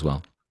images as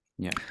well.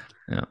 Yeah.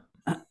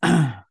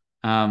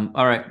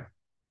 All right.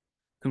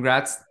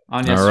 Congrats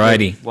on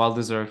yesterday. Well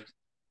deserved.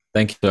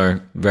 Thank you,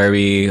 sir.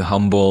 Very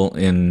humble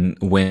in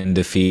win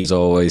defeat as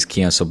always.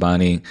 Kiyan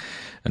Sobhani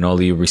and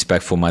all you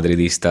respectful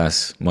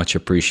Madridistas. Much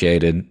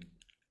appreciated.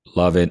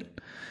 Love it.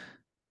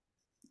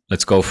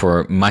 Let's go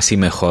for más y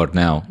mejor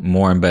now.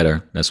 More and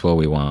better. That's what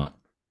we want.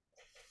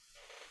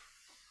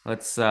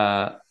 Let's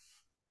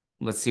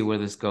see where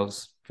this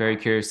goes. Very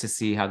curious to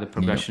see how the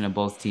progression of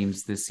both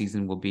teams this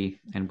season will be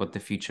and what the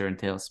future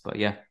entails. But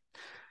yeah,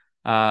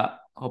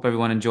 hope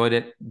everyone enjoyed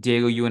it.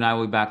 Diego, you and I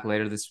will be back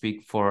later this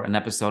week for an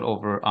episode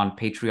over on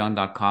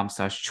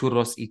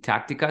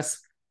patreon.com/churros-y-tacticas.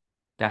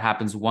 That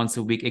happens once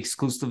a week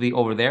exclusively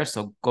over there.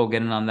 So go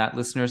get in on that,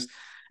 listeners,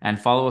 and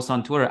follow us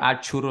on Twitter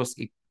at Churros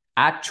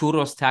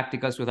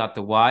Tacticas without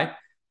the Y.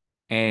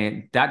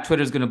 And that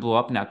Twitter is going to blow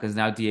up now because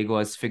now Diego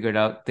has figured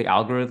out the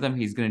algorithm.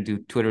 He's going to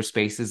do Twitter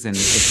Spaces, and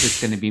it's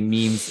just going to be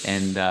memes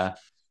and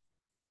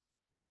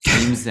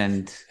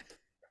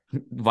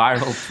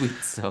viral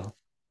tweets. So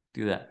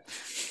do that.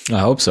 I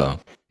hope so.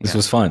 This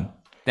was fun.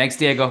 Thanks,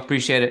 Diego.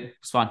 Appreciate it. It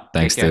was fun.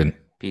 Thanks, dude.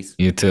 Peace.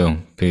 You too.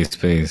 Peace.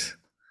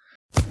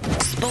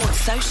 Sports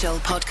Social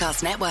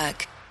Podcast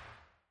Network.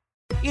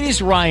 It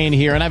is Ryan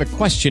here, and I have a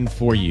question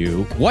for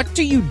you. What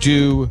do you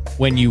do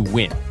when you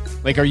win?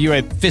 Like, are you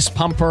a fist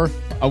pumper,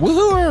 a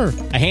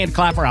woohooer, a hand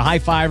clapper, a high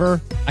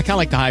fiver? I kind of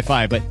like the high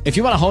five, but if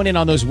you want to hone in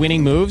on those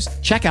winning moves,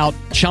 check out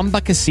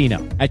Chumba Casino.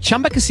 At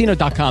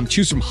ChumbaCasino.com,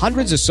 choose from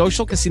hundreds of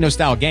social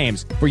casino-style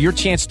games for your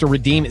chance to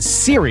redeem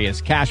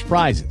serious cash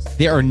prizes.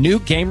 There are new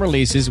game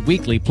releases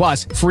weekly,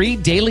 plus free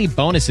daily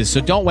bonuses. So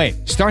don't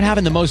wait. Start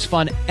having the most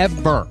fun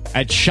ever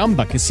at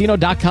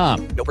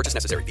ChumbaCasino.com. No purchase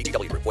necessary.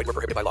 VGW. Void where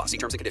prohibited by law. See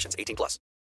terms and conditions. 18+.